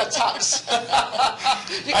put you in a tux.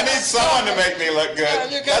 I need someone to make me look good.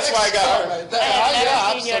 That's why I got her.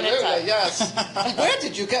 Absolutely, yes. Where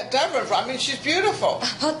did you get Deborah from? I mean, she's beautiful.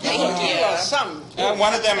 Oh, thank you.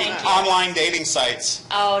 One of them online dating sites.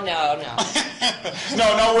 Oh, no.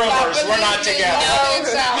 No rumors. We're not together.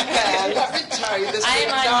 Let me tell you, this I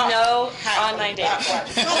am on no online dating.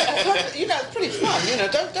 It's pretty fun.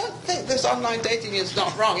 Don't think this online dating is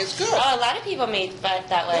not wrong. It's good. Oh, a lot of people meet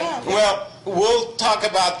that way. Yeah. Well, we'll talk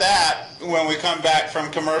about that when we come back from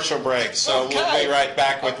commercial break. So we'll be right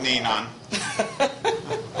back with Ninon.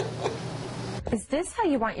 Is this how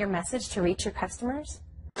you want your message to reach your customers?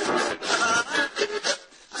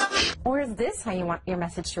 Or is this how you want your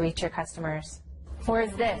message to reach your customers? Or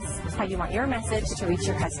is this how you want your message to reach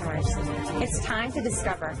your customers? It's time to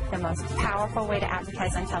discover the most powerful way to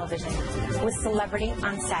advertise on television with Celebrity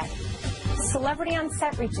on Set. Celebrity on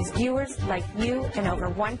Set reaches viewers like you in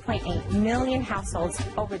over 1.8 million households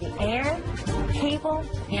over the air, cable,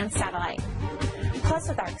 and satellite. Plus,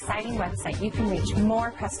 with our exciting website, you can reach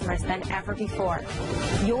more customers than ever before.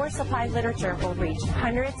 Your supplied literature will reach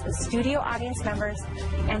hundreds of studio audience members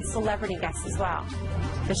and celebrity guests as well.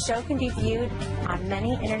 The show can be viewed on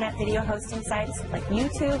many internet video hosting sites like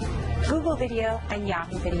YouTube, Google Video, and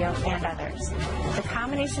Yahoo Video, and others. The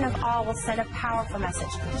combination of all will send a powerful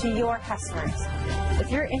message to your customers.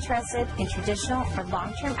 If you're interested in traditional or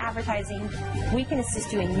long-term advertising, we can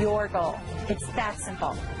assist you in your goal. It's that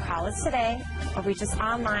simple. Call us today or reach us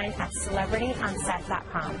online at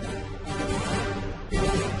celebrityonset.com.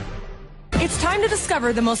 It's time to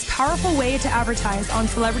discover the most powerful way to advertise on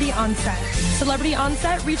Celebrity Onset. Celebrity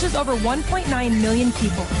Onset reaches over 1.9 million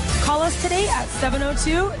people. Call us today at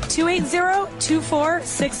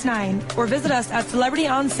 702-280-2469 or visit us at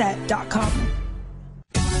celebrityonset.com.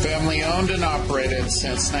 Family owned and operated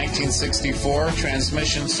since 1964,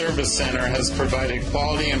 Transmission Service Center has provided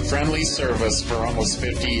quality and friendly service for almost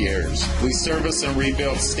 50 years. We service and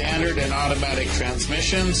rebuild standard and automatic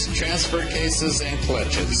transmissions, transfer cases, and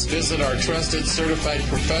clutches. Visit our trusted certified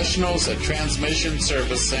professionals at Transmission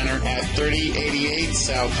Service Center at 3088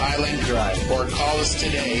 South Highland Drive, or call us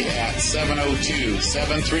today at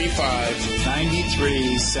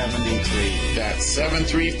 702-735-9373. That's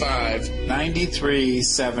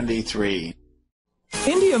 735-9373.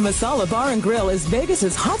 India Masala Bar and Grill is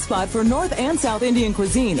Vegas's hotspot for North and South Indian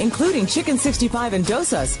cuisine, including chicken 65 and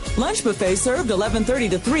dosas. Lunch buffet served 11:30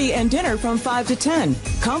 to 3 and dinner from 5 to 10.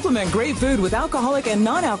 Complement great food with alcoholic and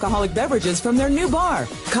non-alcoholic beverages from their new bar.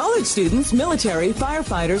 College students, military,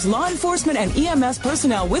 firefighters, law enforcement, and EMS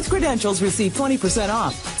personnel with credentials receive 20%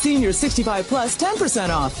 off. Seniors 65 plus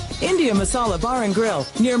 10% off. India Masala Bar and Grill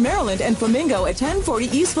near Maryland and Flamingo at 1040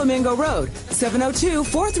 East Flamingo Road.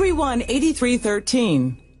 702-431-8313.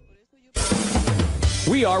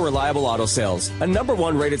 We are Reliable Auto Sales, a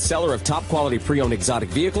 #1 rated seller of top quality pre-owned exotic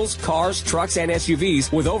vehicles, cars, trucks, and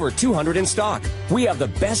SUVs with over 200 in stock. We have the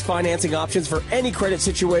best financing options for any credit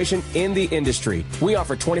situation in the industry. We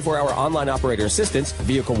offer 24-hour online operator assistance,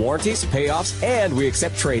 vehicle warranties, payoffs, and we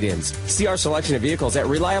accept trade-ins. See our selection of vehicles at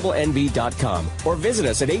ReliableNB.com or visit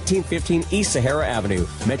us at 1815 East Sahara Avenue.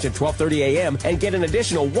 Mention 12:30 a.m. and get an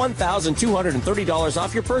additional $1,230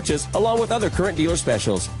 off your purchase along with other current dealer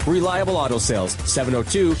specials. Reliable Auto Sales,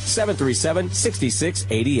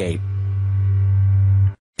 702-737-6688.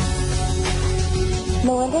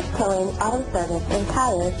 Melinda's Towing Auto Service and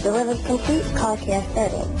Tires delivers complete car care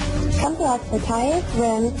service. Come to us for tires,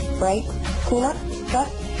 rims, brakes, tune-ups,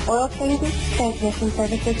 trucks, oil changes, transmission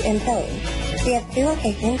services, and towing. We have 2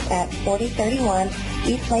 locations at 4031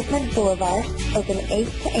 East Lakewood Boulevard, open 8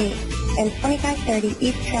 to 8, and 2530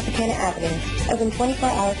 East Tropicana Avenue, open 24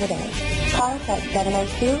 hours a day. Call us at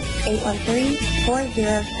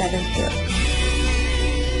 702-813-4072.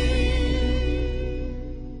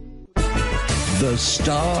 The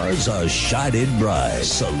stars are shining bright.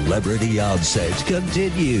 Celebrity Onset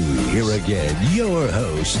continue. Here again, your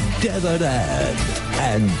hosts, Devin Ann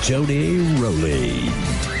and Tony Rowley.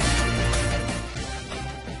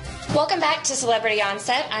 Welcome back to Celebrity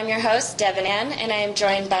Onset. I'm your host, Devin Ann, and I am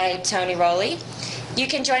joined by Tony Rowley. You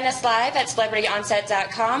can join us live at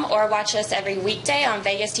celebrityonset.com or watch us every weekday on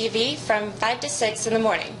Vegas TV from 5 to 6 in the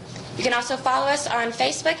morning. You can also follow us on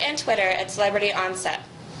Facebook and Twitter at Celebrity Onset.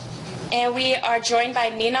 And we are joined by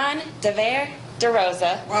Ninon de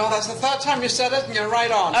Rosa. Well, that's the 3rd time you said it, and you're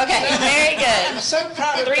right on. Okay, very good. I'm so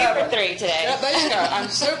proud of you. 3 for 3 today. Yeah, there you go. I'm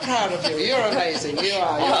so proud of you. You're amazing. You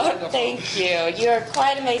are. You're wonderful. Thank you. You're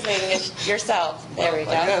quite amazing yourself. There we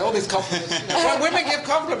go. Yeah, all these compliments. When women give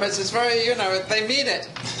compliments, it's very, they mean it.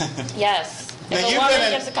 Yes. Now,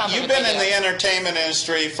 you've been in the entertainment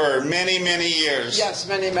industry for many, many years. Yes,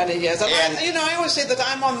 many, many years. And I always say that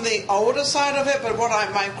I'm on the older side of it, but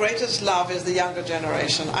my greatest love is the younger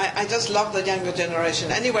generation. I just love the younger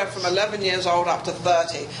generation, anywhere from 11 years old up to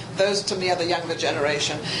 30. Those, to me, are the younger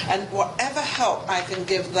generation. And whatever help I can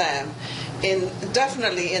give them,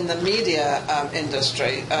 definitely in the media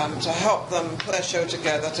industry, to help them put their show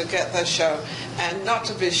together, to get their show, and not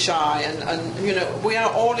to be shy. And we are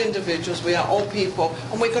all individuals, we are all people,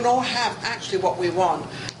 and we can all have actually what we want,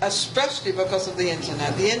 especially because of the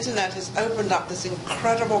internet. The internet has opened up this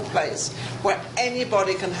incredible place where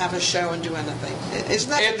anybody can have a show and do anything.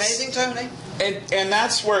 Isn't that amazing, Tony? And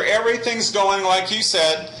that's where everything's going, like you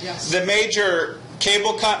said. Yes. The major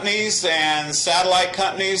cable companies and satellite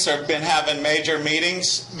companies have been having major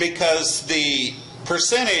meetings because the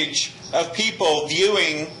percentage of people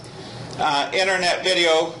viewing internet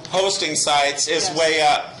video hosting sites is way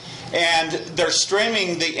up. And they're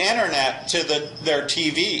streaming the internet to their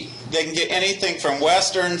TV. They can get anything from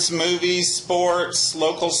westerns, movies, sports,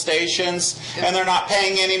 local stations, and they're not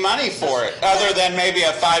paying any money for it, other than maybe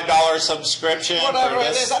a $5 subscription. Whatever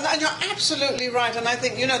it is. And you're absolutely right. And I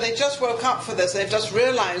think, they just woke up for this. They've just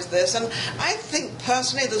realized this. And I think,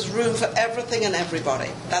 personally, there's room for everything and everybody.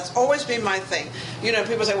 That's always been my thing.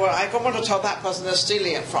 People say, well, I don't want to tell that person they're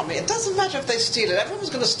stealing it from me. It doesn't matter if they steal it. Everyone's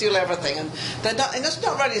going to steal everything. And it's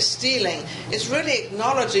not really stealing. It's really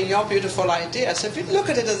acknowledging your beautiful idea. So if you look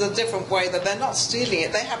at it as a different way, that they're not stealing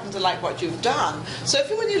it, they happen to like what you've done. So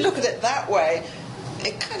when you look at it that way,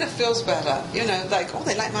 it kind of feels better, like, oh,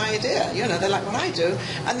 they like my idea, they like what I do,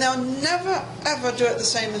 and they'll never ever do it the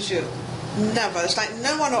same as you. Never. It's like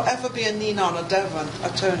no one will ever be a Ninon, a Devon, a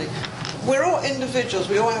Tony. We're all individuals.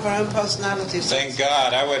 We all have our own personalities. Thank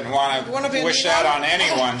God. I wouldn't want to wish that on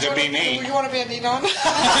anyone to be me. You want to be a Ninon?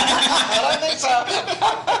 I don't think so.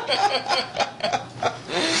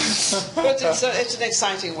 But it's an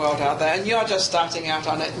exciting world out there, and you're just starting out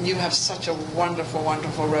on it, and you have such a wonderful,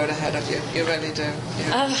 wonderful road ahead of you. You really do.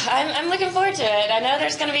 Yeah. I'm looking forward to it. I know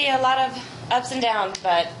there's going to be a lot of ups and downs,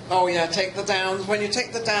 but... Oh, yeah, take the downs. When you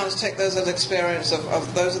take the downs, take those as experience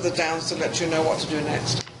of those are the downs to let you know what to do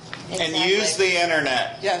next. And use the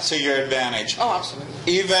internet to your advantage. Oh, absolutely.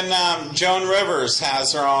 Even Joan Rivers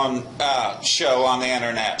has her own show on the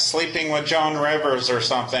internet, Sleeping with Joan Rivers or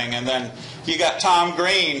something. And then you got Tom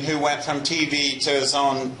Green, who went from TV to his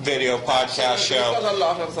own video podcast show. There's got a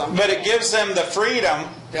lot of them. But it gives them the freedom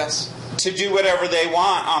to do whatever they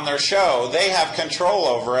want on their show. They have control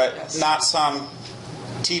over it, not some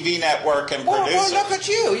TV network and producer. Well, look at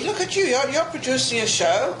you. Look at you. You're producing a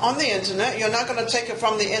show on the internet. You're not going to take it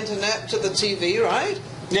from the internet to the TV, right?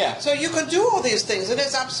 Yeah. So you can do all these things, and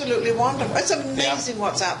it's absolutely wonderful. It's amazing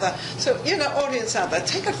what's out there. So, audience out there,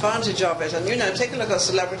 take advantage of it, and, take a look at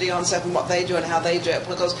Celebrity Onset and what they do and how they do it,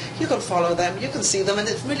 because you can follow them, you can see them, and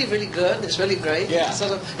it's really, really good, and it's really great. Yeah.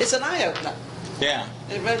 It's an eye-opener. Yeah.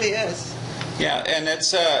 It really is. Yeah, and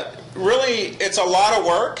it's really, it's a lot of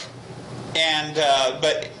work. And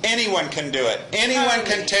but anyone can do it. Anyone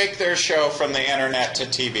can take their show from the internet to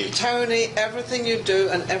TV. Tony, everything you do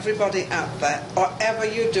and everybody out there, whatever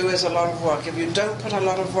you do is a lot of work. If you don't put a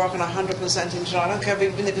lot of work and 100% into it, I don't care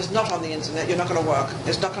even if it's not on the internet, you're not going to work.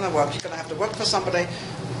 It's not going to work. You're going to have to work for somebody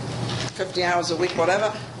 50 hours a week,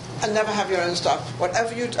 whatever, and never have your own stuff.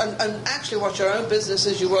 Whatever you and actually what your own business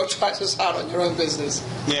is, you work twice as hard on your own business.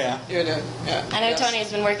 Yeah. Yeah. I know Tony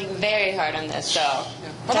has been working very hard on this, so...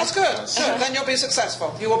 Well, that's good. So then you'll be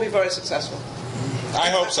successful. You will be very successful.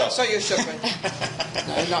 I hope so. So you should be.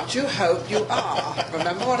 No, not you hope, you are.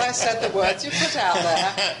 Remember what I said, the words you put out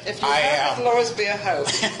there. If you hope, it'll always be a hope.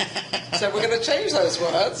 So we're going to change those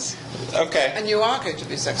words. Okay. And you are going to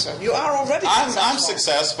be successful. You are already successful. I'm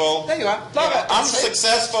successful. There you are. Love it. I'm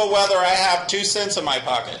successful whether I have 2 cents in my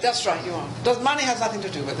pocket. That's right, you are. Money has nothing to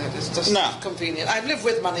do with it. It's just convenient. I live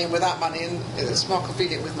with money and without money, and it's more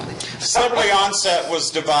convenient with money. Celebrity Onset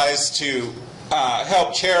was devised to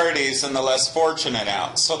help charities and the less fortunate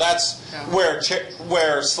out. So that's where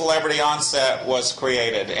Celebrity Onset was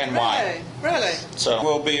created and why. Really? So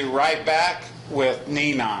we'll be right back with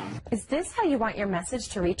Ninon. Is this how you want your message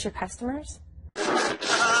to reach your customers?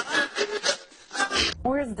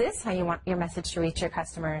 Or is this how you want your message to reach your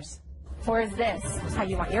customers? Or is this how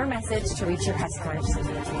you want your message to reach your customers?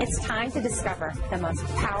 It's time to discover the most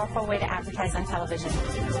powerful way to advertise on television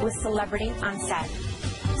with Celebrity Onset.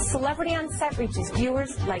 Celebrity Onset reaches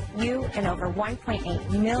viewers like you in over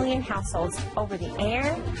 1.8 million households over the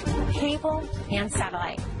air, cable, and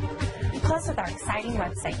satellite. Plus, with our exciting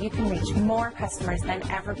website, you can reach more customers than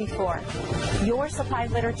ever before. Your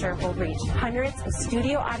supplied literature will reach hundreds of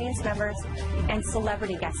studio audience members and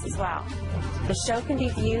celebrity guests as well. The show can be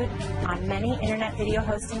viewed on many internet video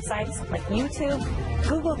hosting sites like YouTube,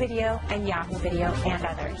 Google Video, and Yahoo Video, and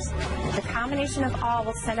others. The combination of all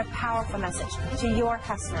will send a powerful message to your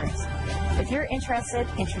customers. If you're interested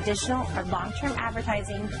in traditional or long-term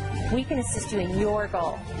advertising, we can assist you in your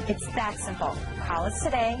goal. It's that simple. Call us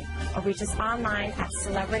today or reach us online at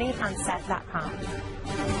celebrityonset.com.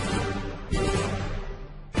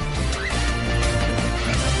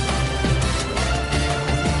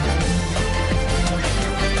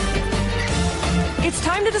 It's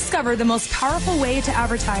time to discover the most powerful way to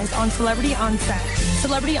advertise on Celebrity Onset.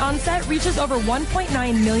 Celebrity Onset reaches over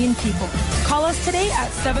 1.9 million people. Call us today at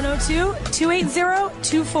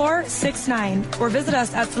 702-280-2469 or visit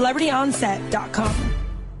us at celebrityonset.com.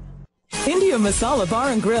 India Masala Bar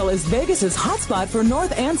and Grill is Vegas's hotspot for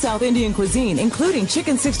North and South Indian cuisine, including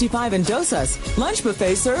chicken 65 and dosas. Lunch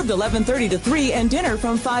buffet served 11:30 to 3 and dinner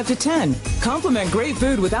from 5 to 10. Complement great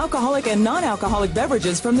food with alcoholic and non-alcoholic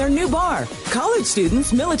beverages from their new bar. College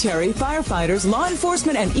students, military, firefighters, law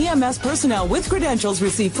enforcement, and EMS personnel with credentials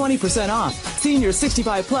receive 20% off. Seniors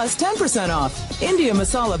 65 plus 10% off. India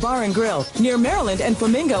Masala Bar and Grill near Maryland and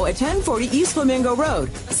Flamingo at 1040 East Flamingo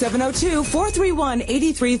Road.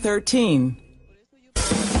 702-431-8313.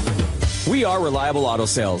 We are Reliable Auto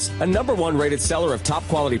Sales, a #1 rated seller of top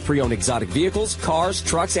quality pre-owned exotic vehicles, cars,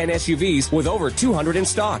 trucks, and SUVs with over 200 in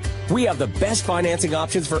stock. We have the best financing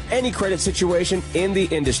options for any credit situation in the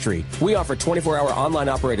industry. We offer 24-hour online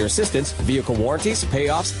operator assistance, vehicle warranties,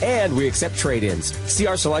 payoffs, and we accept trade-ins. See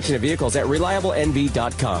our selection of vehicles at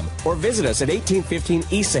ReliableNV.com or visit us at 1815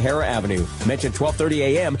 East Sahara Avenue. Mention 12:30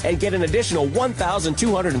 a.m. and get an additional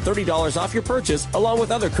 $1,230 off your purchase along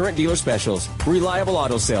with other current dealer specials. Reliable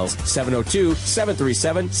Auto Sales,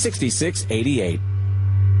 702-737-6688.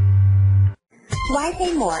 Why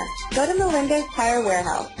pay more? Go to Melinda's Tire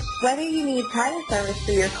Warehouse. Whether you need tire service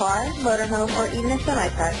for your car, motorhome, or even a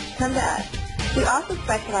semi-truck, come to us. We also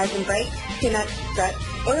specialize in brakes, tune-ups, struts,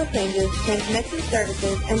 oil changes, transmission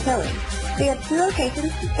services, and towing. We have 2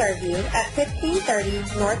 locations to serve you at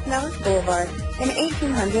 1530 North Nellis Boulevard and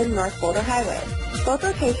 1800 North Boulder Highway. Both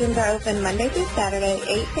locations are open Monday through Saturday,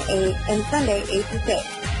 8 to 8, and Sunday, 8 to 6.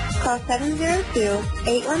 Call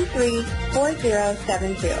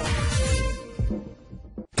 702-813-4072.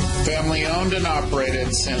 Family owned and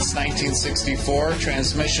operated since 1964,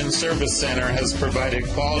 Transmission Service Center has provided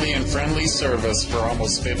quality and friendly service for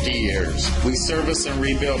almost 50 years. We service and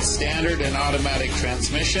rebuild standard and automatic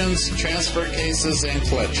transmissions, transfer cases, and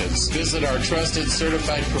clutches. Visit our trusted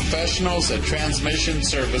certified professionals at Transmission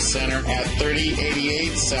Service Center at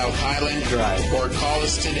 3088 South Highland Drive, or call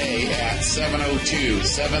us today at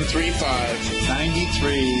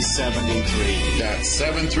 702-735-9373. That's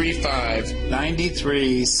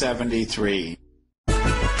 735-9373.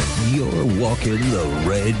 You're walking the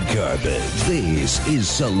red carpet. This is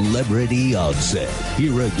Celebrity Onset.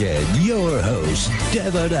 Here again, your hosts,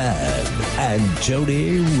 Devin Ann and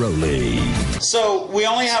Tony Rowley. So we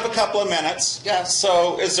only have a couple of minutes. Yes.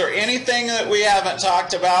 So is there anything that we haven't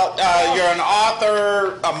talked about? You're an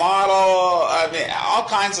author, a model, I mean, all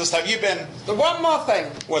kinds of stuff. You've been... One more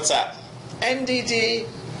thing. What's that? NDD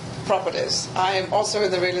Properties. I am also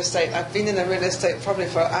in the real estate. I've been in the real estate probably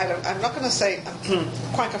for, I'm not going to say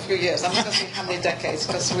quite a few years. I'm not going to say how many decades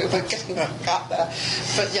because we're getting up there.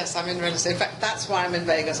 But yes, I'm in real estate. In fact, that's why I'm in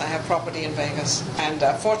Vegas. I have property in Vegas. And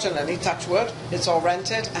fortunately, touch wood, it's all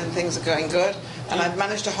rented and things are going good. And I've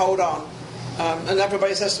managed to hold on. And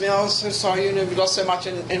everybody says to me, oh, so sorry, you've lost so much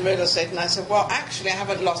in real estate. And I said, well, actually, I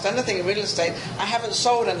haven't lost anything in real estate. I haven't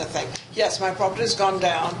sold anything. Yes, my property's gone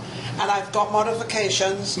down, and I've got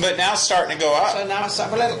modifications. But now it's starting to go up. So now it's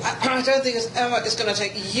starting. Well, I don't think it's going to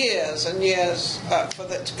take years and years for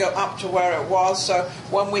it to go up to where it was. So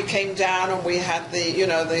when we came down and we had the,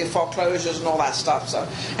 the foreclosures and all that stuff. So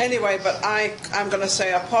anyway, but I'm going to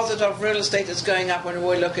say a positive real estate is going up and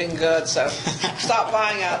we're looking good. So start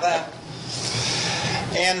buying out there.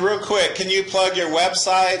 And real quick, can you plug your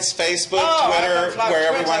websites, Facebook, Twitter,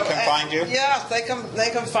 where everyone can find you? Yeah, they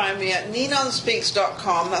can find me at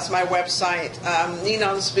ninonspeaks.com. That's my website.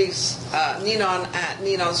 Ninon at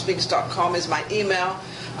ninonspeaks.com is my email.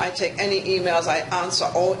 I take any emails. I answer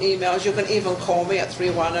all emails. You can even call me at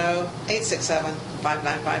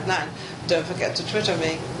 310-867-5959. Don't forget to Twitter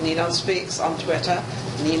me, Ninon Speaks on Twitter,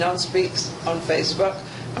 Ninon Speaks on Facebook.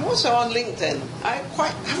 I'm also on LinkedIn. I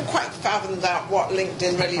haven't quite fathomed out what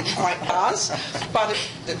LinkedIn really quite does, but it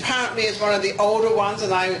apparently is one of the older ones,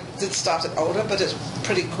 and I did start it older, but it's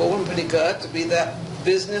pretty cool and pretty good to be that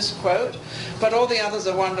business quote. But all the others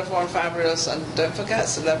are wonderful and fabulous, and don't forget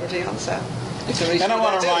Celebrity Onset. And I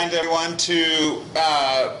want to remind everyone to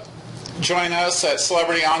join us at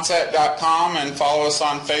celebrityonset.com and follow us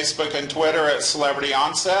on Facebook and Twitter at Celebrity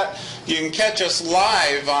Onset. You can catch us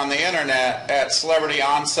live on the internet at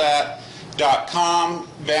celebrityonset.com,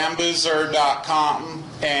 bamboozer.com,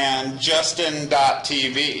 and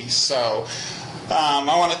justin.tv. So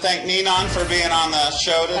I want to thank Ninon for being on the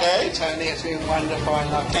show today. Thank you, Tony. It's been wonderful. I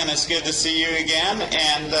love it. And it's good to see you again.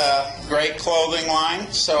 And great clothing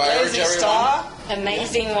line. So I urge everyone. Star.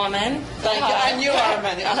 Amazing woman. Thank you. And you are a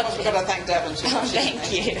man. Of course, we've got to thank Devin too.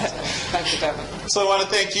 Thank you. Thank you, Devin. So I want to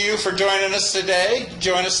thank you for joining us today.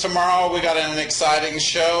 Join us tomorrow. We got an exciting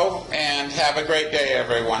show. And have a great day,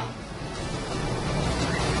 everyone.